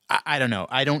 I don't know.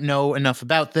 I don't know enough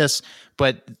about this,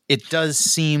 but it does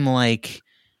seem like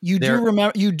you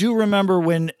do remember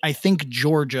when I think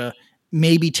Georgia,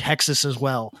 maybe Texas as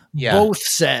well, both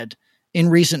said in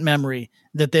recent memory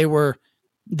that they were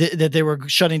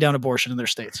shutting down abortion in their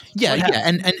states. Yeah.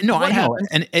 And no, I know.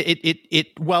 And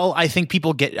I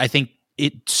think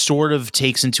it sort of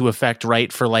takes into effect,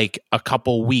 right, for like a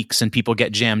couple weeks and people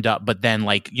get jammed up, but then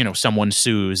like, you know, someone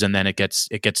sues and then it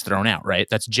gets thrown out, right?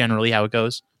 That's generally how it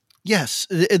goes. Yes.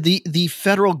 The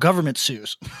federal government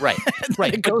sues. Right.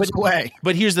 It goes away.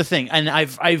 But here's the thing. And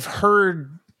I've heard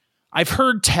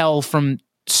tell from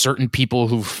certain people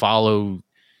who follow,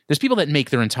 there's people that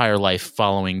make their entire life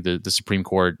following the Supreme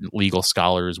Court, legal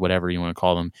scholars, whatever you want to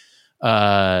call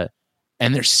them.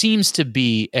 And there seems to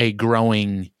be a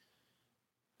growing,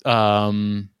 I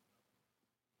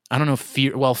don't know,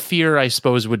 fear. Well, fear, I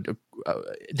suppose, would.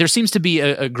 There seems to be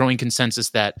a growing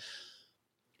consensus that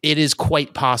it is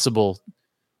quite possible.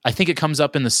 I think it comes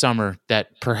up in the summer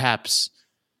that perhaps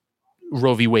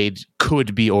Roe v. Wade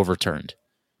could be overturned.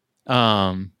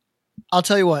 I'll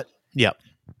tell you what. Yep.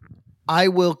 I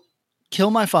will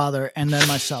kill my father and then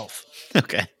myself.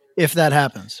 Okay. If that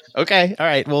happens. Okay. All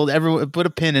right. Well, everyone put a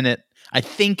pin in it. I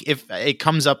think if it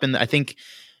comes up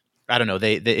I don't know.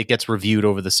 It gets reviewed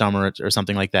over the summer or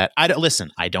something like that. I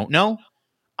don't know.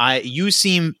 You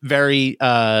seem very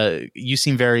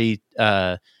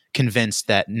convinced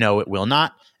that no, it will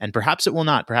not, and perhaps it will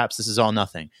not. Perhaps this is all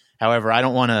nothing. However, I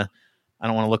don't want to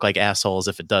look like assholes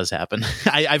if it does happen.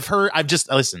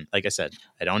 Listen, like I said,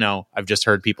 I don't know. I've just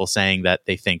heard people saying that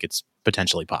they think it's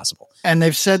potentially possible. And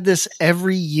they've said this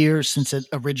every year since it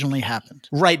originally happened.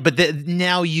 Right. But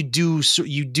now you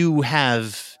do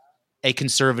have a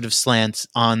conservative slant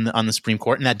on the Supreme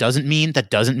Court. And that doesn't mean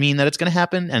that it's going to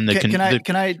happen. And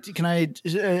can I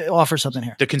offer something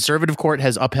here? The conservative court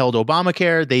has upheld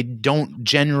Obamacare. They don't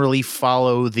generally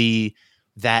follow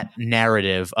that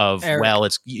narrative of, Eric, well,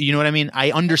 it's, you know what I mean? I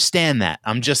understand that.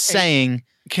 I'm just saying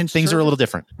things are a little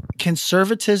different.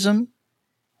 Conservatism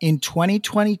in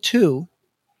 2022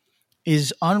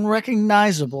 is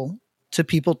unrecognizable to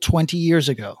people 20 years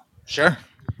ago. Sure.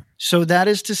 So that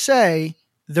is to say,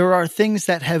 there are things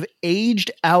that have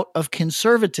aged out of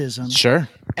conservatism. Sure.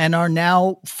 And are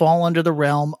now fall under the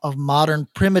realm of modern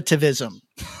primitivism.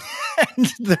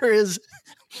 And there's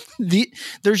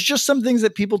just some things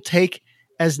that people take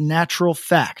as natural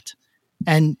fact.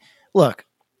 And look,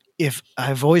 if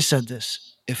I've always said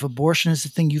this, if abortion is the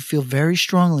thing you feel very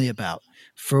strongly about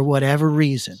for whatever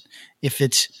reason, if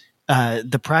it's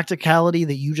the practicality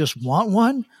that you just want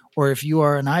one, or if you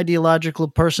are an ideological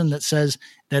person that says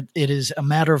that it is a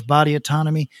matter of body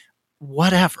autonomy,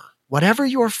 whatever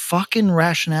your fucking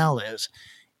rationale is,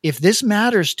 if this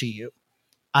matters to you,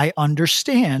 I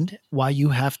understand why you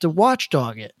have to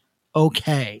watchdog it.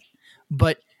 Okay.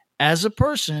 But as a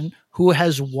person who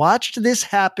has watched this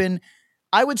happen,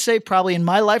 I would say probably in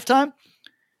my lifetime,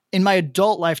 in my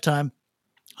adult lifetime,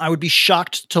 I would be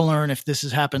shocked to learn if this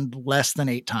has happened less than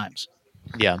 8 times.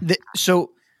 Yeah.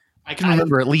 So I can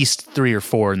remember at least 3 or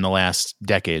 4 in the last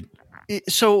decade.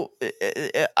 So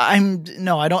I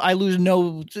lose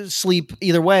no sleep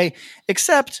either way,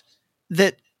 except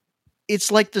that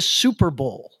it's like the Super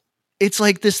Bowl. It's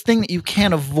like this thing that you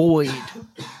can't avoid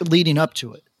leading up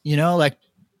to it, you know, like,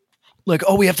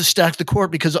 oh, we have to stack the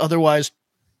court because otherwise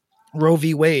Roe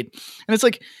v. Wade. And it's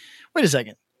like, wait a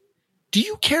second. Do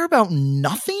you care about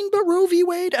nothing but Roe v.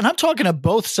 Wade? And I'm talking to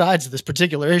both sides of this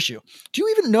particular issue. Do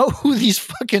you even know who these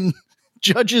fucking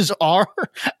judges are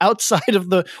outside of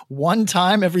the one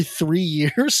time every 3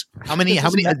 years? How many,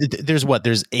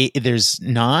 there's 8, there's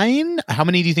 9. How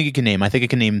many do you think you can name? I think I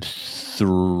can name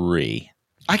 3.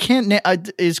 I can't.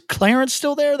 Is Clarence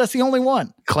still there? That's the only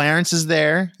one. Clarence is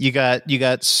there. You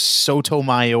got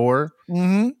Sotomayor.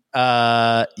 Mm-hmm.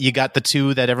 You got the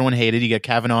 2 that everyone hated. You got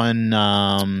Kavanaugh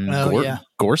and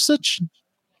Gorsuch.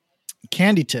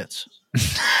 Candy tits.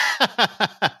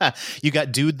 You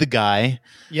got Dude the Guy.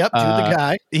 Yep, Dude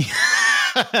the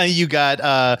Guy. You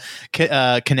got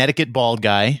Connecticut bald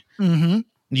guy. Mm-hmm.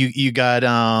 You got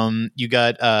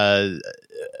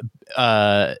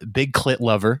big clit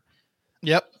lover.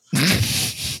 Yep.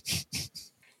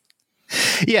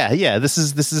 Yeah. This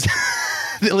is.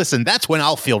 Listen, that's when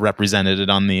I'll feel represented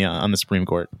on the Supreme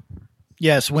Court.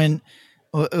 Yes, when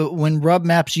Rub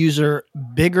Maps user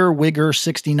Bigger Wigger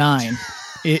 69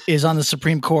 is on the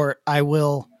Supreme Court, I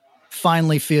will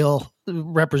finally feel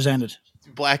represented.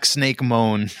 Black Snake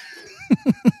Moan.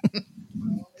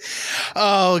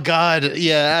 Oh God,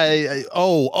 yeah.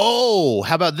 How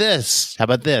about this?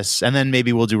 And then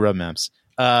maybe we'll do Rub Maps.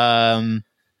 The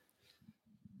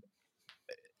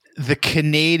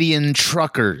Canadian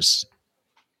truckers.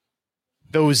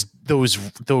 Those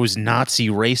Nazi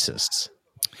racists.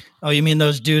 Oh, you mean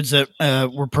those dudes that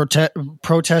were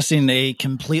protesting a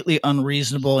completely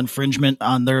unreasonable infringement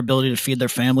on their ability to feed their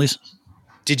families?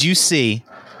 Did you see?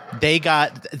 They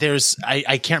got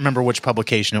I can't remember which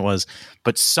publication it was,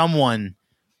 but someone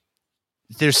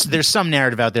there's some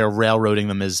narrative out there railroading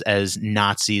them as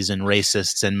Nazis and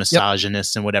racists and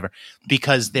misogynists and whatever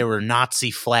because there were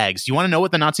Nazi flags. You want to know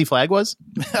what the Nazi flag was?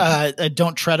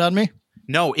 Don't tread on me.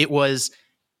 No, it was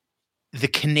the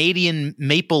Canadian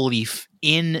maple leaf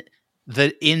in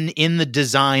the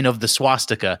design of the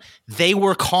swastika. They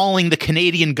were calling the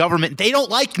Canadian government. They don't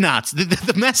like Nazis.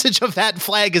 The message of that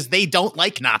flag is they don't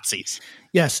like Nazis.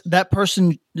 Yes, that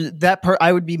person.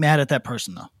 I would be mad at that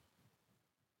person though.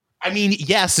 I mean,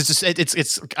 yes,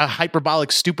 it's a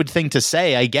hyperbolic, stupid thing to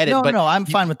say. I get it. No, I'm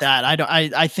fine with that.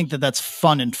 I think that that's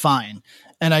fun and fine,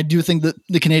 and I do think that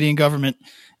the Canadian government.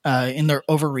 In their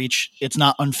overreach, it's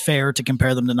not unfair to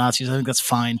compare them to Nazis. I think that's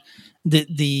fine.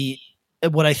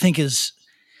 What I think is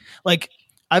like,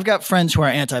 I've got friends who are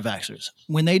anti-vaxxers.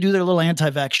 When they do their little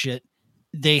anti-vax shit,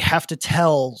 they have to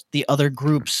tell the other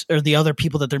groups or the other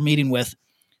people that they're meeting with,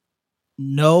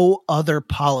 no other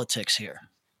politics here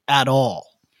at all.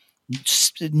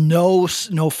 No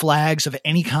flags of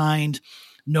any kind.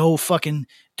 No fucking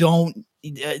don't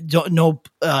you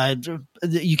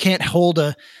can't hold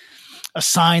a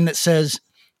sign that says,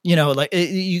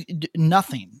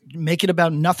 nothing. Make it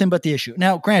about nothing but the issue.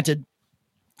 Now, granted,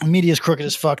 the media is crooked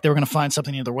as fuck. They were going to find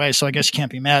something either way, so I guess you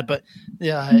can't be mad. But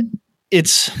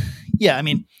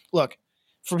look,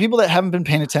 for people that haven't been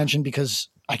paying attention, because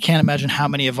I can't imagine how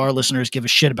many of our listeners give a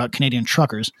shit about Canadian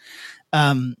truckers.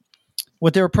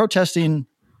 What they were protesting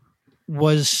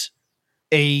was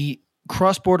a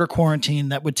cross-border quarantine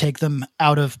that would take them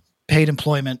out of paid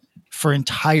employment for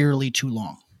entirely too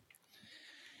long.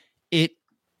 It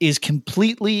is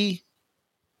completely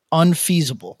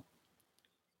unfeasible.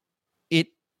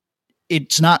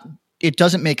 It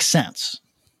doesn't make sense.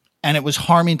 And it was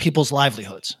harming people's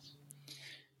livelihoods.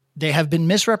 They have been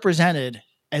misrepresented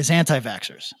as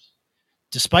anti-vaxxers,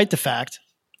 despite the fact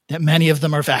that many of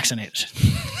them are vaccinated.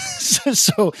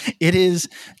 So it is,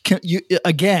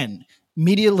 again,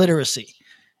 media literacy.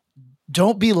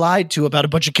 Don't be lied to about a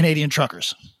bunch of Canadian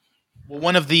truckers. Well,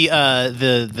 one of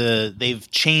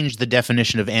they've changed the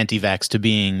definition of anti-vax to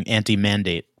being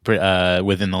anti-mandate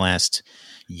within the last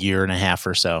year and a half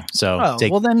or so. So,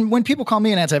 well, then when people call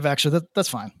me an anti-vaxxer, that's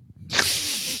fine.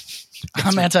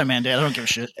 I'm anti-mandate. I don't give a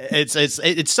shit.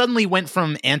 It suddenly went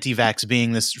from anti-vax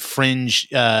being this fringe.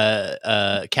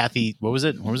 Kathy, what was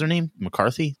it? What was her name?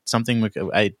 McCarthy? Something.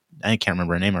 I can't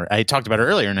remember her name. I talked about her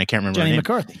earlier, and I can't remember her name.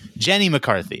 McCarthy. Jenny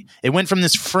McCarthy. It went from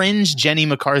this fringe Jenny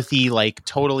McCarthy, like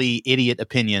totally idiot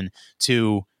opinion,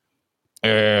 to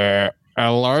a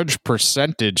large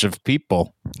percentage of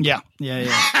people. Yeah.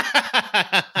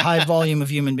 High volume of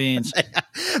human beings.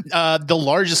 The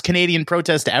largest Canadian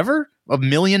protest ever, 1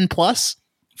 million plus.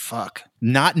 Fuck.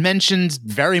 Not mentioned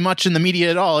very much in the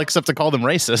media at all, except to call them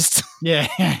racist. Yeah.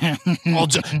 All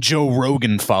Joe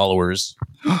Rogan followers.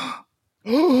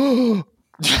 Yo,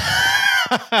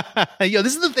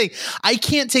 this is the thing. I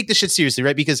can't take this shit seriously,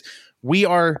 right? Because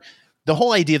the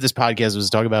whole idea of this podcast was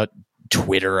to talk about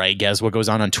Twitter, I guess, what goes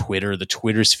on Twitter, the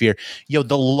Twitter sphere. Yo,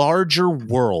 the larger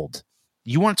world.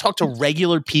 You want to talk to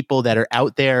regular people that are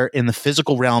out there in the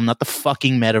physical realm, not the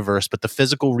fucking metaverse, but the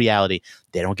physical reality.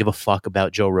 They don't give a fuck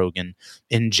about Joe Rogan.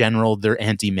 In general, they're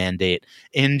anti-mandate.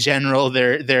 In general,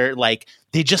 they're like,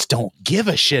 they just don't give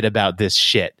a shit about this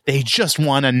shit. They just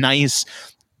want a nice,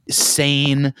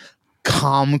 sane,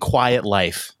 calm, quiet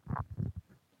life.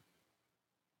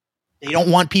 They don't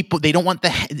want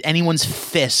anyone's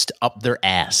fist up their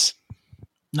ass.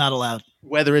 Not allowed.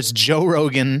 Whether it's Joe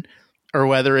Rogan or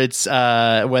whether it's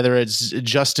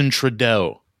Justin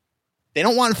Trudeau. They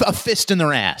don't want a fist in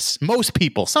their ass. Most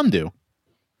people. Some do.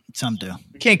 Some do.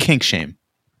 We can't kink shame.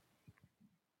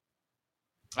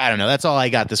 I don't know. That's all I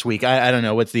got this week. I don't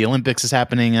know. What's the Olympics is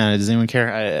happening? Does anyone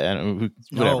care? I don't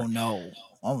know. No.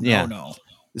 Oh, yeah. No.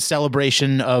 The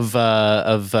celebration of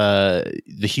the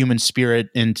human spirit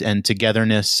and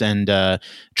togetherness and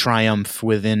triumph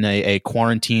within a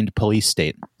quarantined police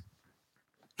state.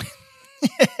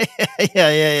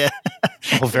 Yeah.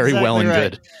 Well, very exactly well and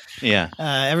right. Good. Yeah.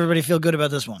 Everybody feel good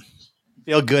about this one.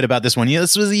 Feel good about this one. Yeah,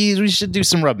 we should do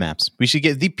some rub maps. We should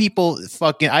get the people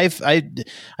fucking. I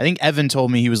think Evan told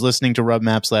me he was listening to rub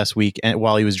maps last week and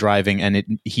while he was driving,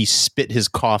 and he spit his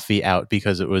coffee out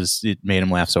because it made him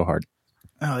laugh so hard.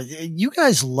 Oh, you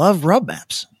guys love rub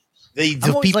maps.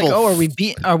 The people like,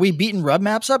 are we beating rub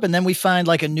maps up? And then we find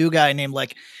like a new guy named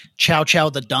like Chow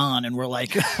Chow the Don, and we're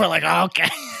like, oh, okay.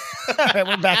 All right,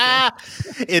 we're back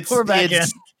in. We're back in.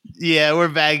 Yeah, we're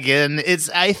back in.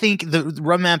 I think the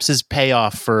rub maps is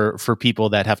payoff for people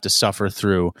that have to suffer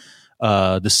through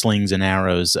the slings and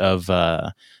arrows of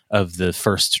the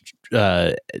first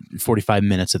 45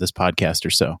 minutes of this podcast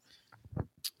or so.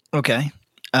 Okay.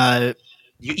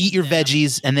 You eat your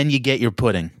veggies and then you get your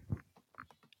pudding.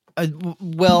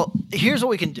 Well, here's what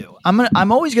we can do.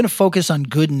 I'm always going to focus on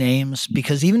good names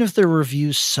because even if their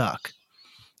reviews suck,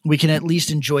 we can at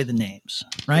least enjoy the names,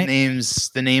 right?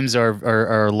 The names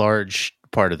are a large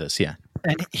part of this, yeah.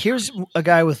 And here's a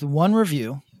guy with one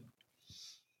review.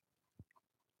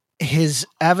 His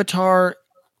avatar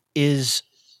is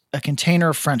a container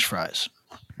of French fries.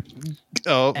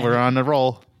 Oh, we're on a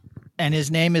roll. And his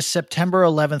name is September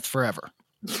 11th Forever.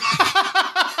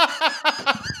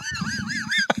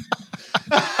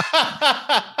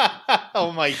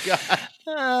 Oh my god!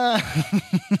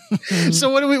 So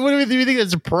what do we do? We think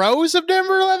that's pro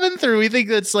September 11th, or we think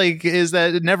that's like is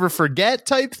that a never forget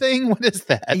type thing? What is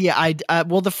that? Yeah,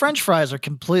 well, the French fries are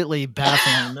completely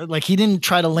baffling. Like he didn't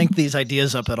try to link these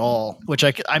ideas up at all, which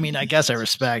I guess I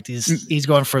respect. He's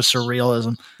going for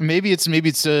surrealism. Maybe it's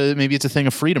a thing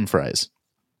of freedom fries.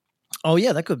 Oh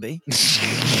yeah, that could be.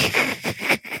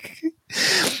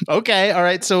 Okay, all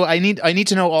right. So I need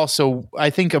to know also. I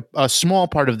think a small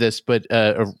part of this, but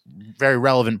a very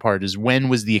relevant part is when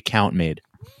was the account made?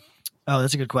 Oh,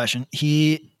 that's a good question.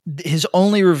 His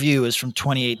only review is from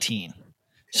 2018,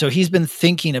 so he's been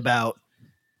thinking about.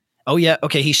 Oh yeah,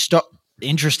 okay.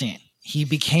 Interesting. He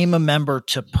became a member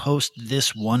to post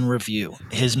this one review.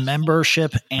 His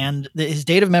membership and his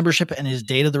date of membership and his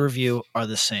date of the review are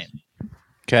the same.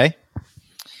 Okay,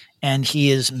 and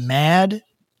he is mad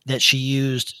that she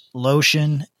used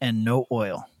lotion and no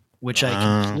oil, which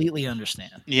I completely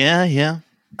understand. Yeah.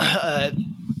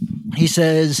 He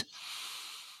says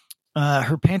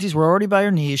her panties were already by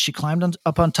her knees. She climbed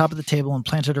up on top of the table and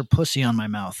planted her pussy on my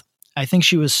mouth. I think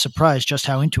she was surprised just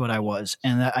how into it I was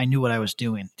and that I knew what I was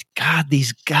doing. God,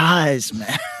 these guys,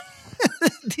 man.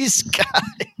 These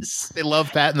guys. They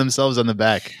love patting themselves on the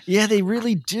back. Yeah, they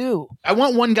really do. I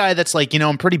want one guy that's like,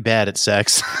 I'm pretty bad at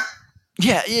sex.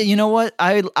 Yeah, you know what?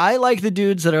 I like the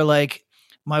dudes that are like,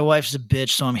 my wife's a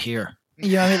bitch, so I'm here.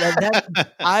 You know what I mean?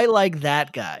 I like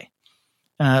that guy.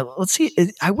 Let's see.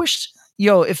 I wish,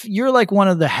 if you're like one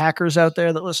of the hackers out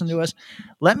there that listen to us,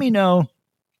 let me know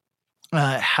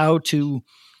how to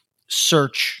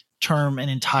search term an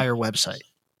entire website.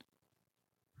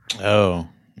 Oh,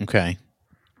 okay.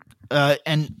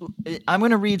 And I'm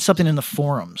going to read something in the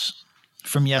forums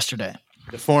from yesterday.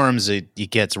 The forums, it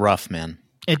gets rough, man.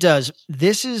 It does.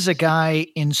 This is a guy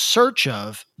in search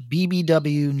of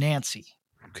BBW Nancy.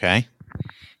 Okay.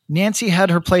 Nancy had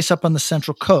her place up on the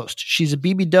Central Coast. She's a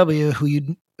BBW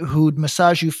who'd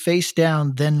massage you face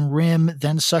down, then rim,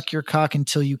 then suck your cock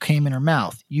until you came in her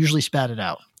mouth, usually spat it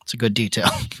out. It's a good detail.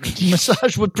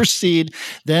 Massage would proceed,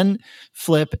 then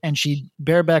flip, and she'd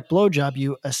bareback blowjob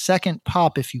you a second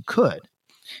pop if you could.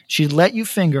 She'd let you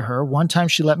finger her. One time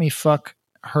she let me fuck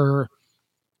her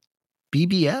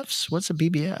BBFs? What's a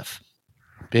BBF?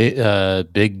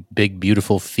 Big,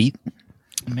 beautiful feet.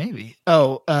 Maybe.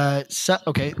 Oh,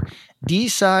 okay. D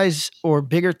size or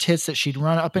bigger tits that she'd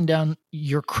run up and down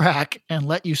your crack and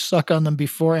let you suck on them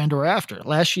before and or after.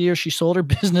 Last year, she sold her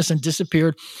business and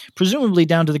disappeared, presumably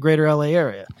down to the greater LA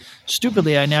area.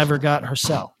 Stupidly, I never got her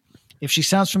cell. If she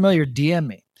sounds familiar, DM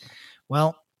me.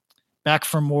 Well, back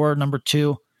for more, number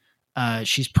 2.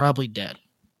 She's probably dead.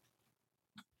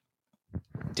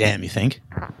 Damn, you think?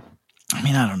 I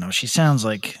mean, I don't know. She sounds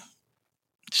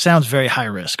very high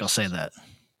risk. I'll say that.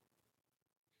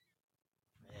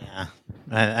 Yeah.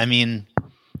 I mean,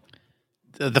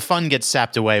 the fun gets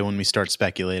sapped away when we start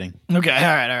speculating. Okay. All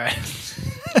right.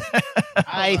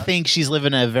 I think she's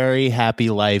living a very happy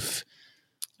life.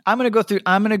 I'm going to go through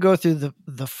the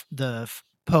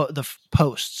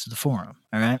posts, the forum.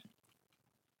 All right.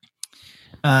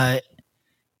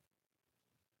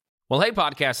 Well, hey,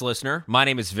 podcast listener. My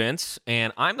name is Vince,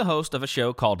 and I'm the host of a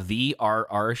show called The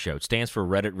RR Show. It stands for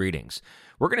Reddit Readings.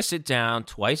 We're going to sit down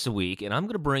twice a week, and I'm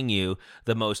going to bring you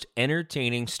the most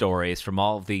entertaining stories from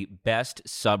all of the best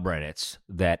subreddits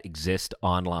that exist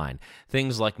online.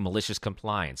 Things like malicious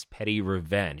compliance, petty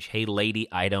revenge, hey, lady,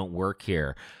 I don't work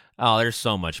here. Oh, there's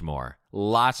so much more.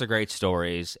 Lots of great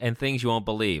stories and things you won't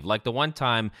believe. Like the one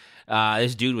time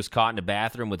this dude was caught in a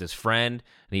bathroom with his friend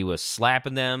and he was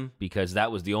slapping them because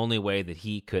that was the only way that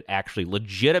he could actually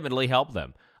legitimately help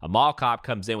them. A mall cop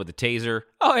comes in with a taser.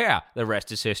 Oh, yeah, the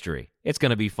rest is history. It's going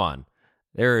to be fun.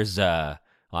 There's, I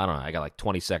don't know, I got like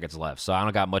 20 seconds left, so I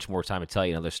don't got much more time to tell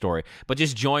you another story. But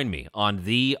just join me on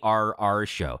The RR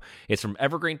Show. It's from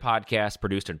Evergreen Podcast,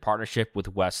 produced in partnership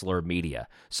with Wessler Media.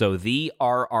 So The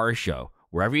RR Show,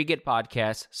 wherever you get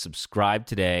podcasts, subscribe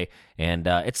today. And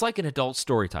it's like an adult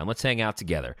story time. Let's hang out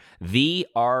together. The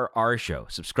RR Show.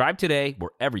 Subscribe today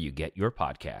wherever you get your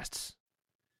podcasts.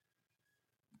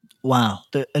 Wow.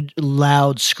 A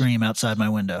loud scream outside my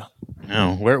window.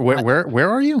 No, where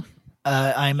are you?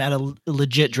 I'm at a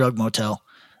legit drug motel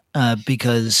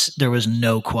because there was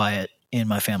no quiet in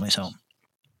my family's home.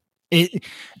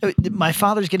 My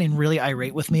father's getting really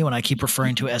irate with me when I keep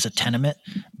referring to it as a tenement,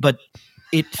 but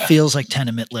it feels like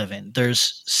tenement living.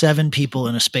 There's 7 people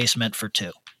in a space meant for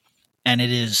 2. And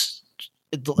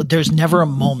there's never a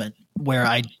moment where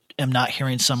I am not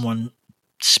hearing someone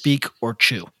speak or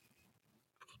chew.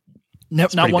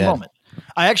 Not one moment.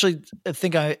 I actually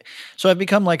think I've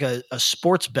become like a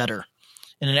sports bettor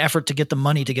in an effort to get the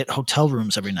money to get hotel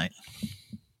rooms every night.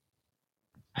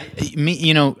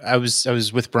 I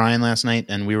was with Brian last night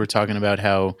and we were talking about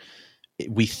how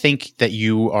we think that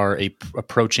you are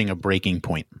approaching a breaking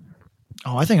point.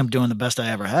 Oh, I think I'm doing the best I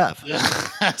ever have.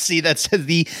 See, that's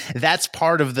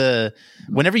part of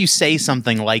whenever you say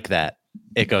something like that,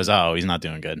 it goes, oh, he's not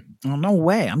doing good. Oh, no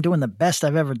way. I'm doing the best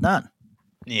I've ever done.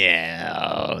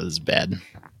 Yeah, this is bad.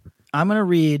 I'm going to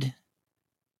read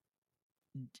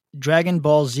Dragon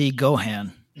Ball Z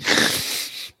Gohan,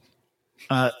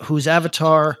 whose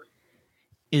avatar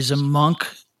is a monk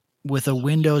with a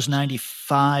Windows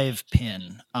 95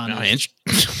 pin on his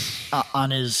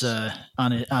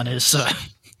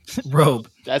robe.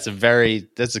 That's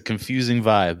a confusing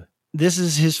vibe. This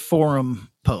is his forum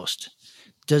post.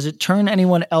 Does it turn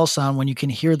anyone else on when you can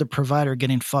hear the provider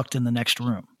getting fucked in the next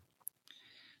room?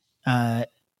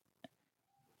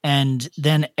 And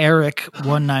then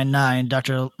Eric199,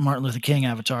 Dr. Martin Luther King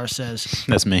avatar, says,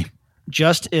 That's me.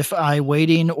 Just if I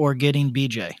waiting or getting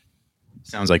BJ.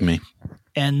 Sounds like me.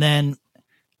 And then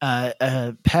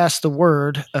pass the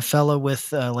word, a fella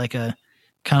with like a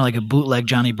kind of like a bootleg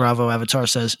Johnny Bravo avatar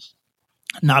says,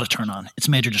 not a turn on. It's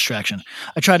a major distraction.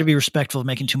 I try to be respectful of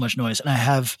making too much noise, and I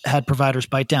have had providers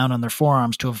bite down on their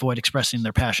forearms to avoid expressing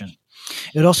their passion.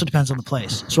 It also depends on the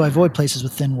place. So I avoid places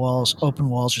with thin walls, open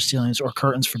walls or ceilings, or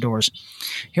curtains for doors.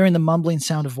 Hearing the mumbling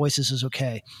sound of voices is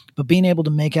okay, but being able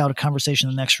to make out a conversation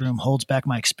in the next room holds back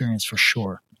my experience for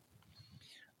sure.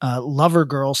 Lover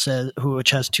Girl says,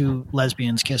 which has two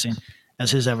lesbians kissing,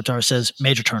 as his avatar says,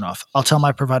 major turnoff. I'll tell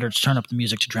my provider to turn up the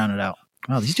music to drown it out.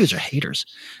 Wow, these dudes are haters.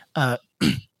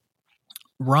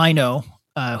 Rhino,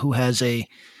 who has I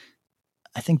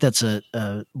think that's a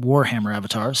Warhammer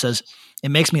avatar, says, it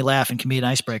makes me laugh and can be an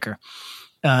icebreaker.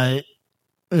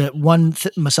 One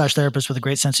massage therapist with a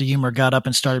great sense of humor got up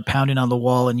and started pounding on the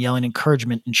wall and yelling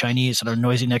encouragement in Chinese at our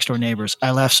noisy next door neighbors.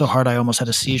 I laughed so hard I almost had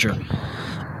a seizure.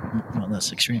 Well,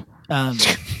 that's extreme. Let's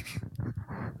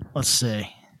see.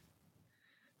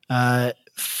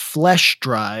 Flesh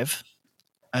Drive,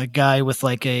 a guy with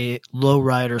like a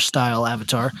lowrider style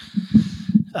avatar,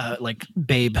 like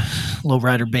Babe,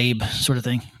 lowrider Babe sort of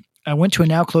thing. I went to a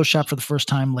now closed shop for the first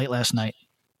time late last night.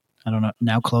 I don't know.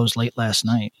 Now closed late last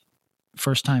night.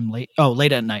 First time late. Oh,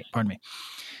 late at night. Pardon me.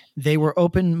 They were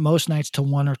open most nights till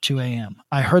 1 or 2 a.m.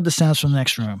 I heard the sounds from the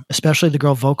next room, especially the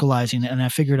girl vocalizing, and I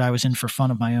figured I was in for fun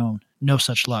of my own. No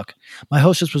such luck. My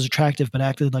hostess was attractive, but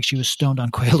acted like she was stoned on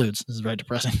Quaaludes. This is very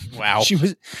depressing. Wow.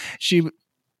 She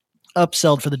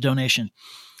upselled for the donation.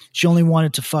 She only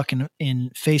wanted to fuck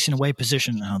in facing away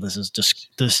position. Oh,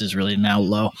 this is really now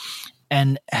low.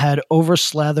 And had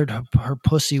overslathered her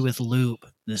pussy with lube.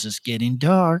 This is getting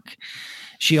dark.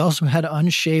 She also had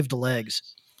unshaved legs.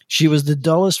 She was the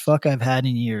dullest fuck I've had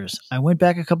in years. I went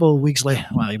back a couple of weeks later.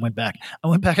 Wow, he went back. I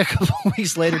went back a couple of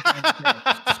weeks later.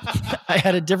 I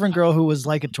had a different girl who was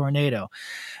like a tornado.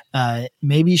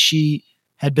 Maybe she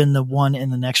had been the one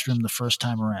in the next room the first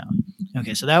time around.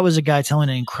 Okay, so that was a guy telling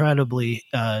an incredibly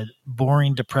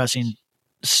boring, depressing,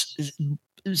 sort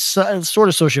of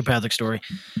sociopathic story.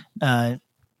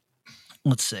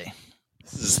 Let's see.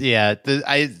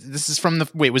 This is from the.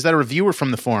 Wait, was that a review or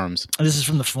from the forums? This is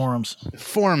from the forums. The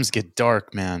forums get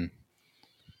dark, man.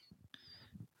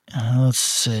 Let's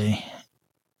see.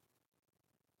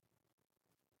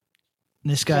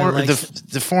 This guy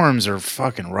the forums are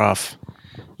fucking rough.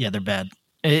 Yeah, they're bad.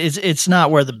 It's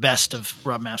not where the best of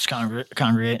Rob Maps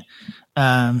congregate.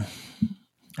 I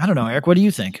don't know, Eric. What do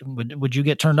you think? Would you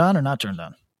get turned on or not turned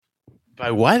on?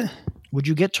 By what? Would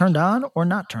you get turned on or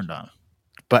not turned on?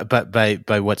 But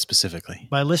by what specifically?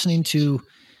 By listening to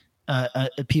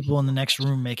people in the next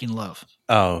room making love.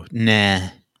 Oh, nah.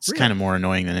 It's Really? kind of more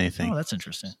annoying than anything. Oh, that's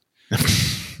interesting.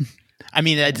 I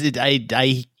mean, it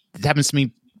happens to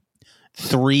me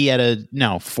 4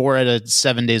 out of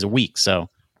 7 days a week. So,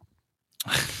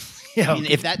 Yeah. I mean,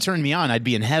 if that turned me on, I'd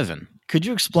be in heaven. Could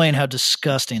you explain how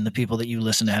disgusting the people that you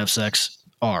listen to have sex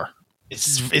are?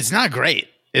 It's not great.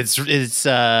 It's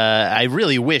I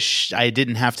really wish I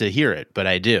didn't have to hear it, but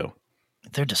I do.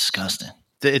 They're disgusting.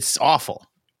 It's awful.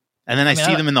 And then I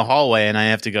see them in the hallway and I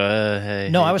have to go, hey.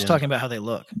 No, hey, I was talking about how they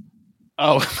look.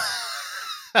 Oh,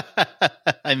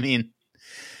 I mean,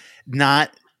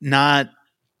 not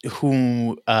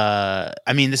who,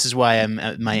 I mean, this is why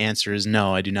my answer is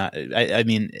no, I do not. I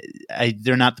mean,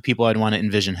 they're not the people I'd want to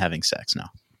envision having sex. No.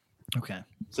 Okay.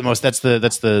 That's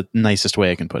the nicest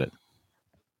way I can put it.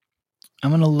 I'm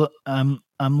going to look, I'm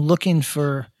looking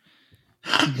for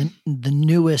the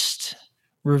newest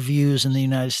reviews in the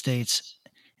United States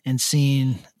and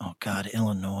seeing, oh God,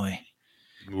 Illinois.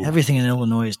 Ooh. Everything in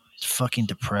Illinois is fucking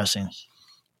depressing.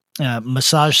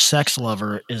 Massage Sex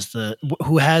Lover is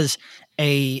who has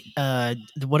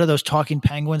what are those talking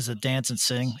penguins that dance and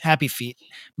sing? Happy Feet.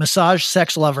 Massage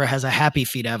Sex Lover has a Happy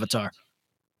Feet avatar.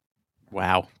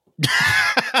 Wow.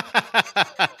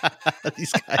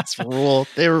 These guys rule.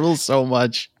 They rule so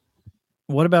much.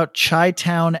 What about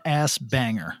Chi-Town Ass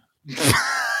Banger?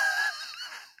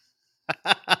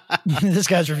 This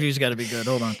guy's review's got to be good.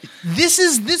 Hold on. This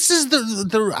is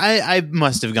the I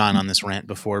must have gone on this rant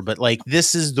before, but like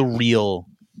this is the real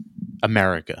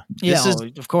America. Yeah, This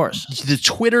of course. the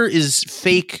Twitter is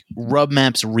fake. Rub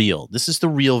Maps real. This is the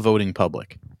real voting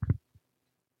public.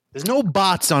 There's no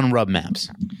bots on Rub Maps.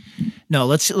 No,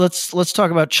 let's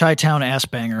talk about Chi-Town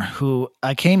Assbanger, who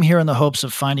I came here in the hopes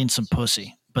of finding some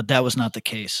pussy, but that was not the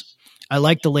case. I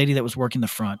liked the lady that was working the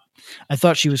front. I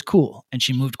thought she was cool, and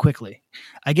she moved quickly.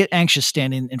 I get anxious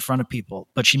standing in front of people,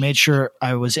 but she made sure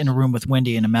I was in a room with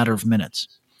Wendy in a matter of minutes.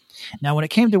 Now, when it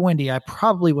came to Wendy, I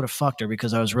probably would have fucked her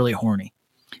because I was really horny.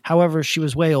 However, she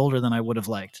was way older than I would have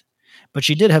liked. But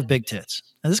she did have big tits.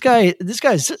 Now, this guy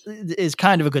is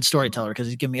kind of a good storyteller because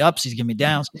he's giving me ups, he's giving me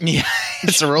downs. Yeah,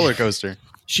 it's a roller coaster.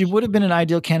 She would have been an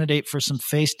ideal candidate for some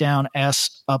face down,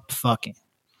 ass up fucking.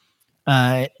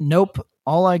 Nope.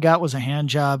 All I got was a hand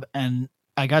job, and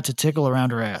I got to tickle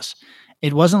around her ass.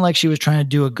 It wasn't like she was trying to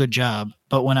do a good job,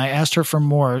 but when I asked her for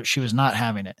more, she was not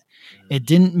having it. It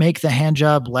didn't make the hand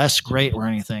job less great or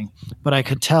anything, but I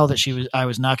could tell that I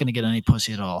was not going to get any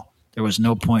pussy at all. There was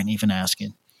no point in even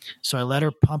asking. So I let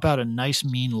her pump out a nice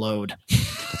mean load.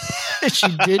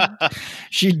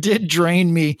 She did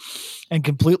drain me and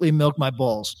completely milk my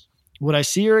balls. Would I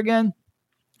see her again?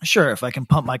 Sure, if I can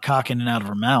pump my cock in and out of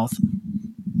her mouth.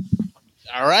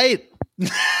 All right.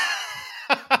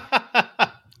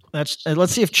 Let's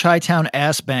see if Chi-Town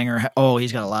Assbanger.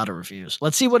 He's got a lot of reviews.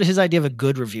 Let's see what his idea of a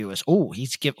good review is. Oh,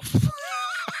 he's give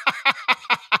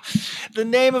the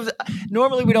name of.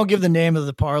 Normally, we don't give the name of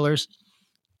the parlors.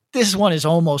 This one is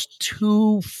almost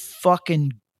too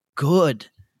fucking good.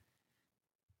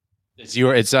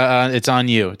 It's on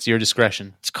you. It's your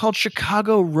discretion. It's called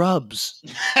Chicago Rubs.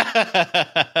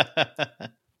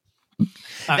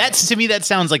 That's to me. That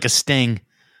sounds like a sting.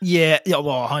 Yeah.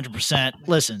 Well, 100%.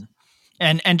 Listen,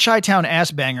 and Chi-Town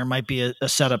Assbanger might be a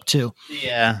setup too.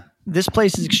 Yeah. This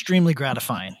place is extremely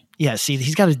gratifying. Yeah. See,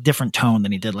 he's got a different tone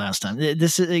than he did last time.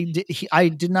 I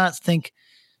did not think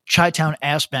Chi-Town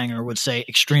Assbanger would say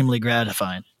extremely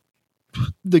gratifying.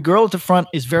 The girl at the front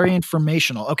is very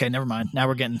informational. Okay, never mind. Now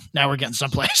we're getting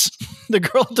someplace. The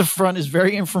girl at the front is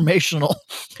very informational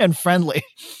and friendly,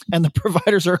 and the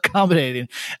providers are accommodating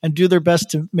and do their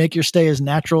best to make your stay as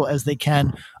natural as they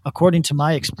can, according to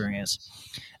my experience.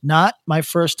 Not my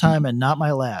first time and not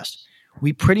my last.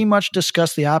 We pretty much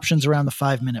discussed the options around the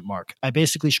 5-minute mark. I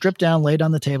basically stripped down, laid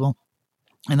on the table,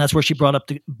 and that's where she brought up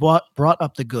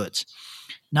the goods.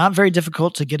 Not very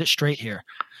difficult to get it straight here.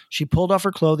 She pulled off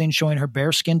her clothing, showing her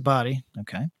bare-skinned body,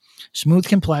 okay, smooth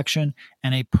complexion,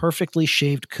 and a perfectly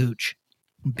shaved cooch.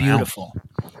 Beautiful.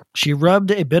 Wow. She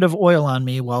rubbed a bit of oil on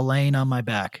me while laying on my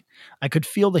back. I could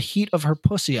feel the heat of her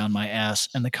pussy on my ass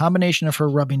and the combination of her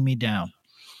rubbing me down.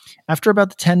 After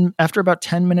about 10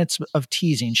 minutes of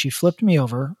teasing, she flipped me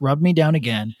over, rubbed me down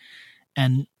again,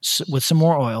 and with some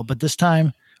more oil, but this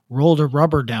time rolled a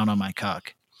rubber down on my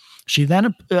cock. She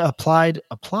then applied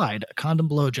a condom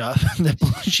blowjob.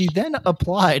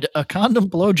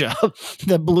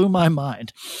 That blew my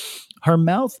mind. Her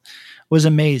mouth was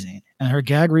amazing, and her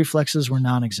gag reflexes were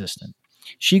non-existent.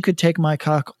 She could take my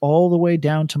cock all the way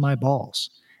down to my balls,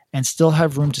 and still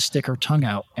have room to stick her tongue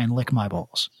out and lick my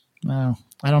balls. Well,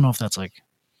 I don't know if that's like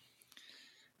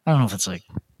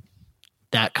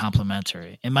that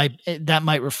complimentary. That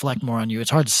might reflect more on you.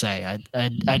 It's hard to say.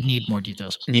 I'd need more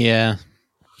details. Yeah.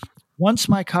 Once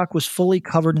my cock was fully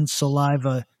covered in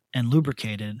saliva and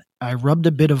lubricated, I rubbed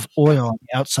a bit of oil on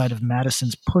the outside of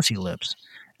Madison's pussy lips,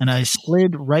 and I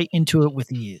slid right into it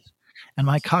with ease. And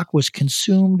my cock was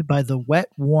consumed by the wet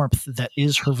warmth that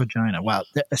is her vagina. Wow.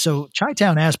 So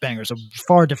Chi-Town Assbanger is a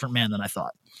far different man than I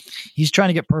thought. He's trying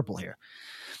to get purple here.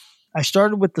 I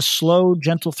started with the slow,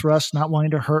 gentle thrust, not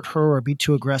wanting to hurt her or be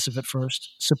too aggressive at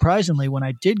first. Surprisingly, when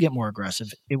I did get more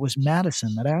aggressive, it was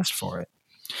Madison that asked for it.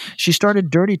 She started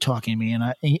dirty talking me,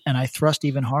 and I thrust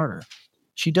even harder.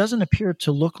 She doesn't appear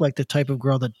to look like the type of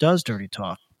girl that does dirty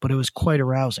talk, but it was quite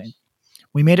arousing.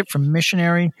 We made it from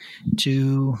missionary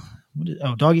to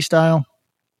doggy style,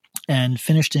 and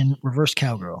finished in reverse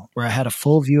cowgirl, where I had a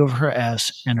full view of her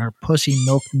ass, and her pussy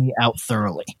milked me out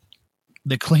thoroughly.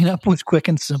 The cleanup was quick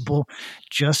and simple.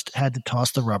 Just had to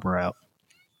toss the rubber out.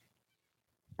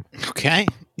 Okay.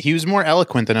 He was more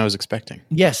eloquent than I was expecting.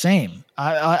 Yeah, same.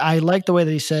 I like the way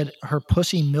that he said her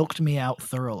pussy milked me out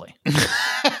thoroughly.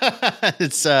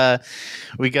 It's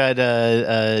we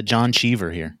got John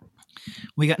Cheever here.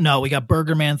 We got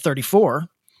Burger Man 34.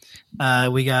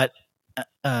 We got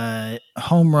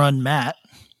Home Run Matt.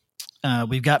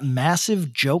 We've got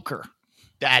Massive Joker.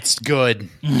 That's good.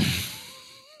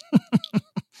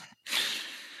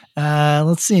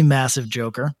 Let's see, Massive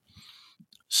Joker.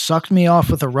 sucked me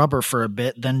off with a rubber for a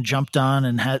bit, then jumped on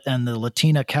and the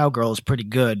Latina cowgirl is pretty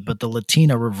good, but the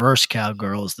Latina reverse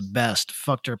cowgirl is the best.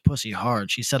 Fucked her pussy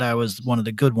hard. She said I was one of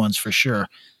the good ones for sure.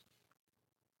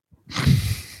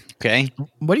 Okay.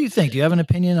 What do you think? Do you have an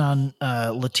opinion on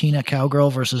Latina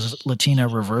cowgirl versus Latina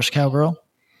reverse cowgirl?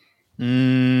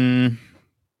 I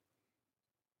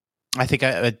think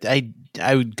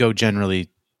I would go generally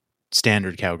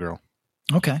standard cowgirl.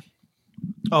 Okay.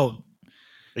 Oh,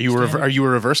 are you a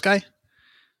reverse guy?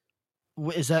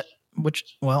 Is that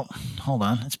which? Well, hold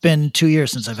on. It's been 2 years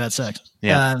since I've had sex.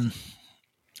 Yeah.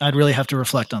 I'd really have to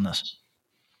reflect on this.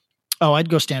 Oh, I'd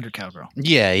go standard cowgirl.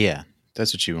 Yeah.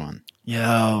 That's what you want.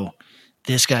 Yo,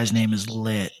 this guy's name is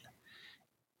lit.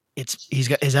 He's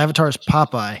got his avatar is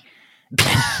Popeye,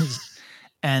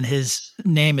 and his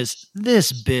name is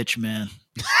this bitch, man.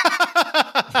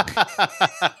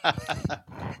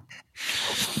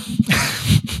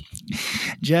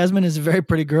 Jasmine is a very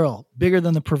pretty girl, bigger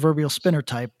than the proverbial spinner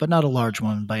type, but not a large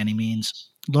one by any means.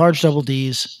 Large double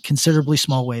D's, considerably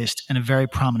small waist, and a very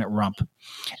prominent rump.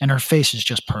 And her face is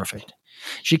just perfect.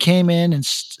 She came in and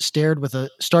started with a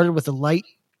light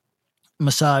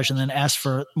massage, and then asked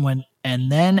for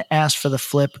the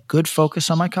flip, good focus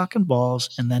on my cock and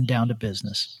balls, and then down to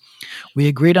business. We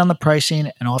agreed on the pricing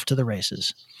and off to the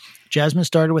races. Jasmine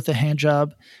started with a hand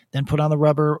job, then put on the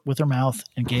rubber with her mouth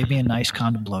and gave me a nice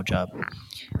condom blowjob.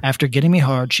 After getting me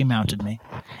hard, she mounted me.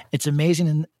 It's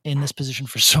amazing in this position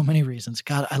for so many reasons.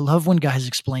 God, I love when guys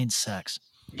explain sex.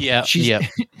 Yeah.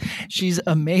 She's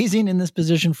amazing in this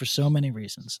position for so many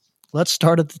reasons. Let's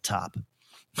start at the top.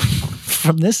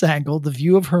 From this angle, the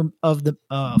view From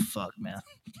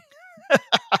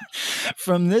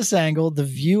this angle, the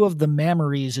view of the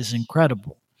mammaries is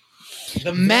incredible.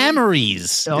 The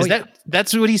mammaries. Oh,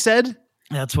 That's what he said?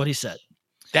 That's what he said.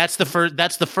 That's the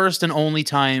first and only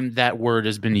time that word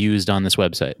has been used on this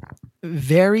website.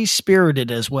 Very spirited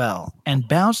as well, and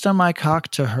bounced on my cock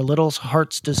to her little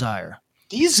heart's desire.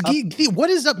 What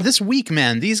is up this week,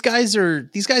 man? These guys are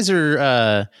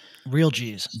real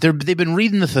G's. They've been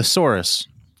reading the thesaurus.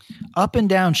 Up and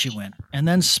down she went, and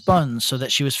then spun so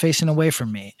that she was facing away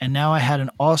from me, and now I had an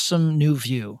awesome new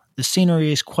view. The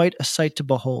scenery is quite a sight to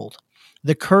behold.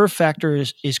 The curve factor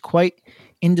is quite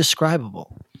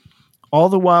indescribable. All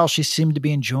the while she seemed to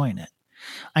be enjoying it.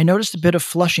 I noticed a bit of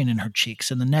flushing in her cheeks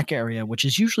and the neck area, which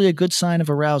is usually a good sign of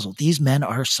arousal. These men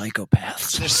are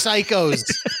psychopaths. They're psychos.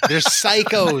 They're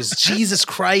psychos. Jesus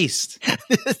Christ.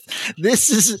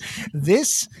 This is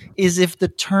if the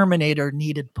Terminator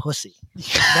needed pussy.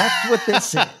 That's what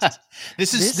this is.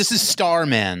 This is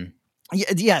Starman.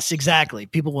 Yes, exactly.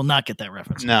 People will not get that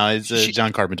reference. No, it's a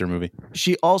John Carpenter movie.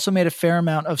 She also made a fair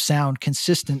amount of sound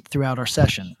consistent throughout our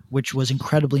session, which was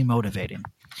incredibly motivating.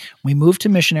 We moved to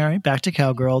missionary, back to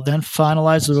cowgirl, then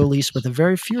finalized the release with a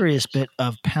very furious bit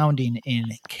of pounding in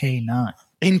K9.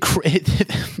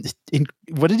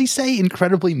 What did he say?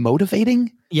 Incredibly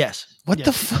motivating? Yes. What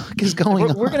the fuck is going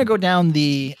on? We're going to go down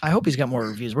I hope he's got more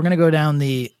reviews. We're going to go down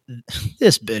this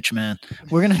bitch, man.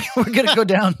 We're going to go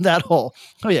down that hole.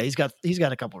 Oh yeah, he's got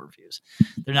a couple of reviews.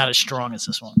 They're not as strong as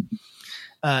this one.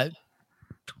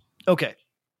 Okay.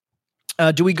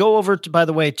 Do we go over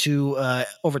to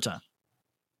overtime?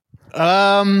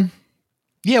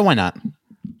 Yeah, why not?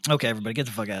 Okay, everybody, get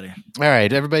the fuck out of here. All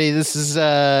right, everybody. This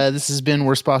has been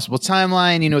Worst Possible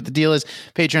Timeline. You know what the deal is.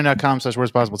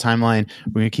 Patreon.com/Worst Possible Timeline.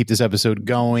 We're going to keep this episode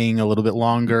going a little bit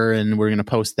longer, and we're going to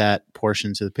post that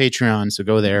portion to the Patreon. So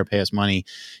go there, pay us money.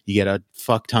 You get a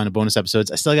fuck ton of bonus episodes.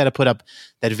 I still got to put up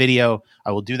that video.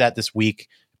 I will do that this week.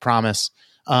 Promise.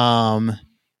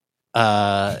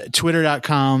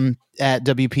 Twitter.com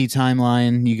 @WP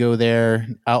Timeline. You go there.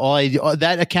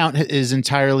 That account is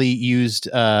entirely used.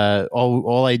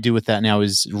 All I do with that now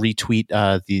is retweet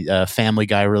the Family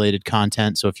Guy related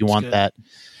content. So if you want that,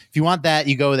 you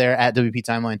go there @WP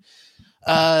Timeline.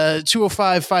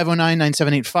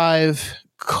 205-509-9785.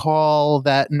 Call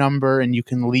that number and you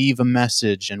can leave a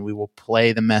message and we will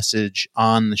play the message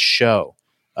on the show.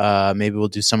 Maybe we'll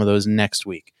do some of those next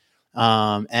week.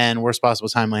 And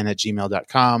worstpossibletimeline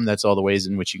 @gmail.com. That's all the ways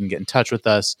in which you can get in touch with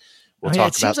us.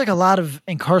 It seems like a lot of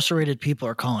incarcerated people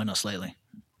are calling us lately.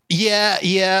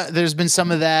 Yeah. There's been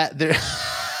some of that. There.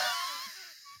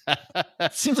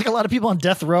 It seems like a lot of people on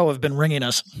death row have been ringing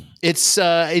us. It's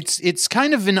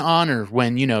kind of an honor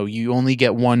when you only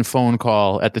get one phone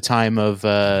call at the time of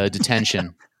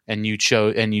detention, and you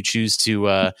choose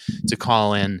to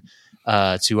call in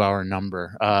to our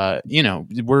number.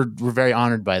 We're very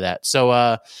honored by that.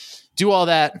 So do all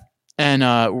that, and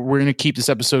we're going to keep this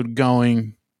episode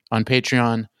going on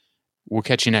Patreon. We'll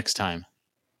catch you next time.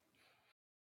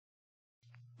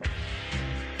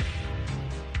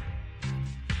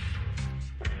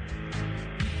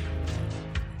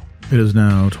 It is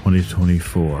now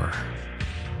 2024,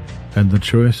 and the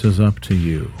choice is up to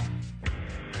you.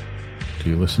 Do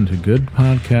you listen to good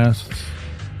podcasts,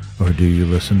 or do you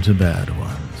listen to bad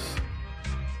ones?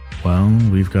 Well,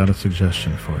 we've got a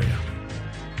suggestion for you.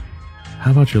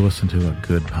 How about you listen to a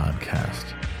good podcast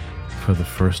for the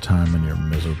first time in your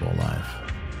miserable life?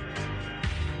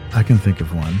 I can think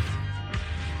of one.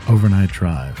 Overnight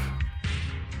Drive.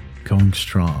 Going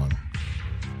strong.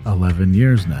 11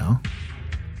 years now.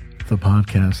 The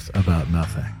podcast about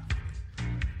nothing.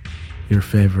 Your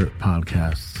favorite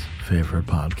podcast's favorite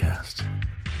podcast.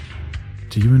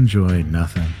 Do you enjoy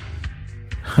nothing?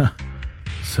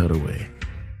 So do we. Why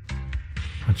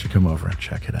don't you come over and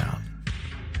check it out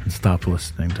and stop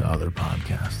listening to other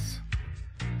podcasts?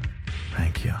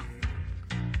 Thank you.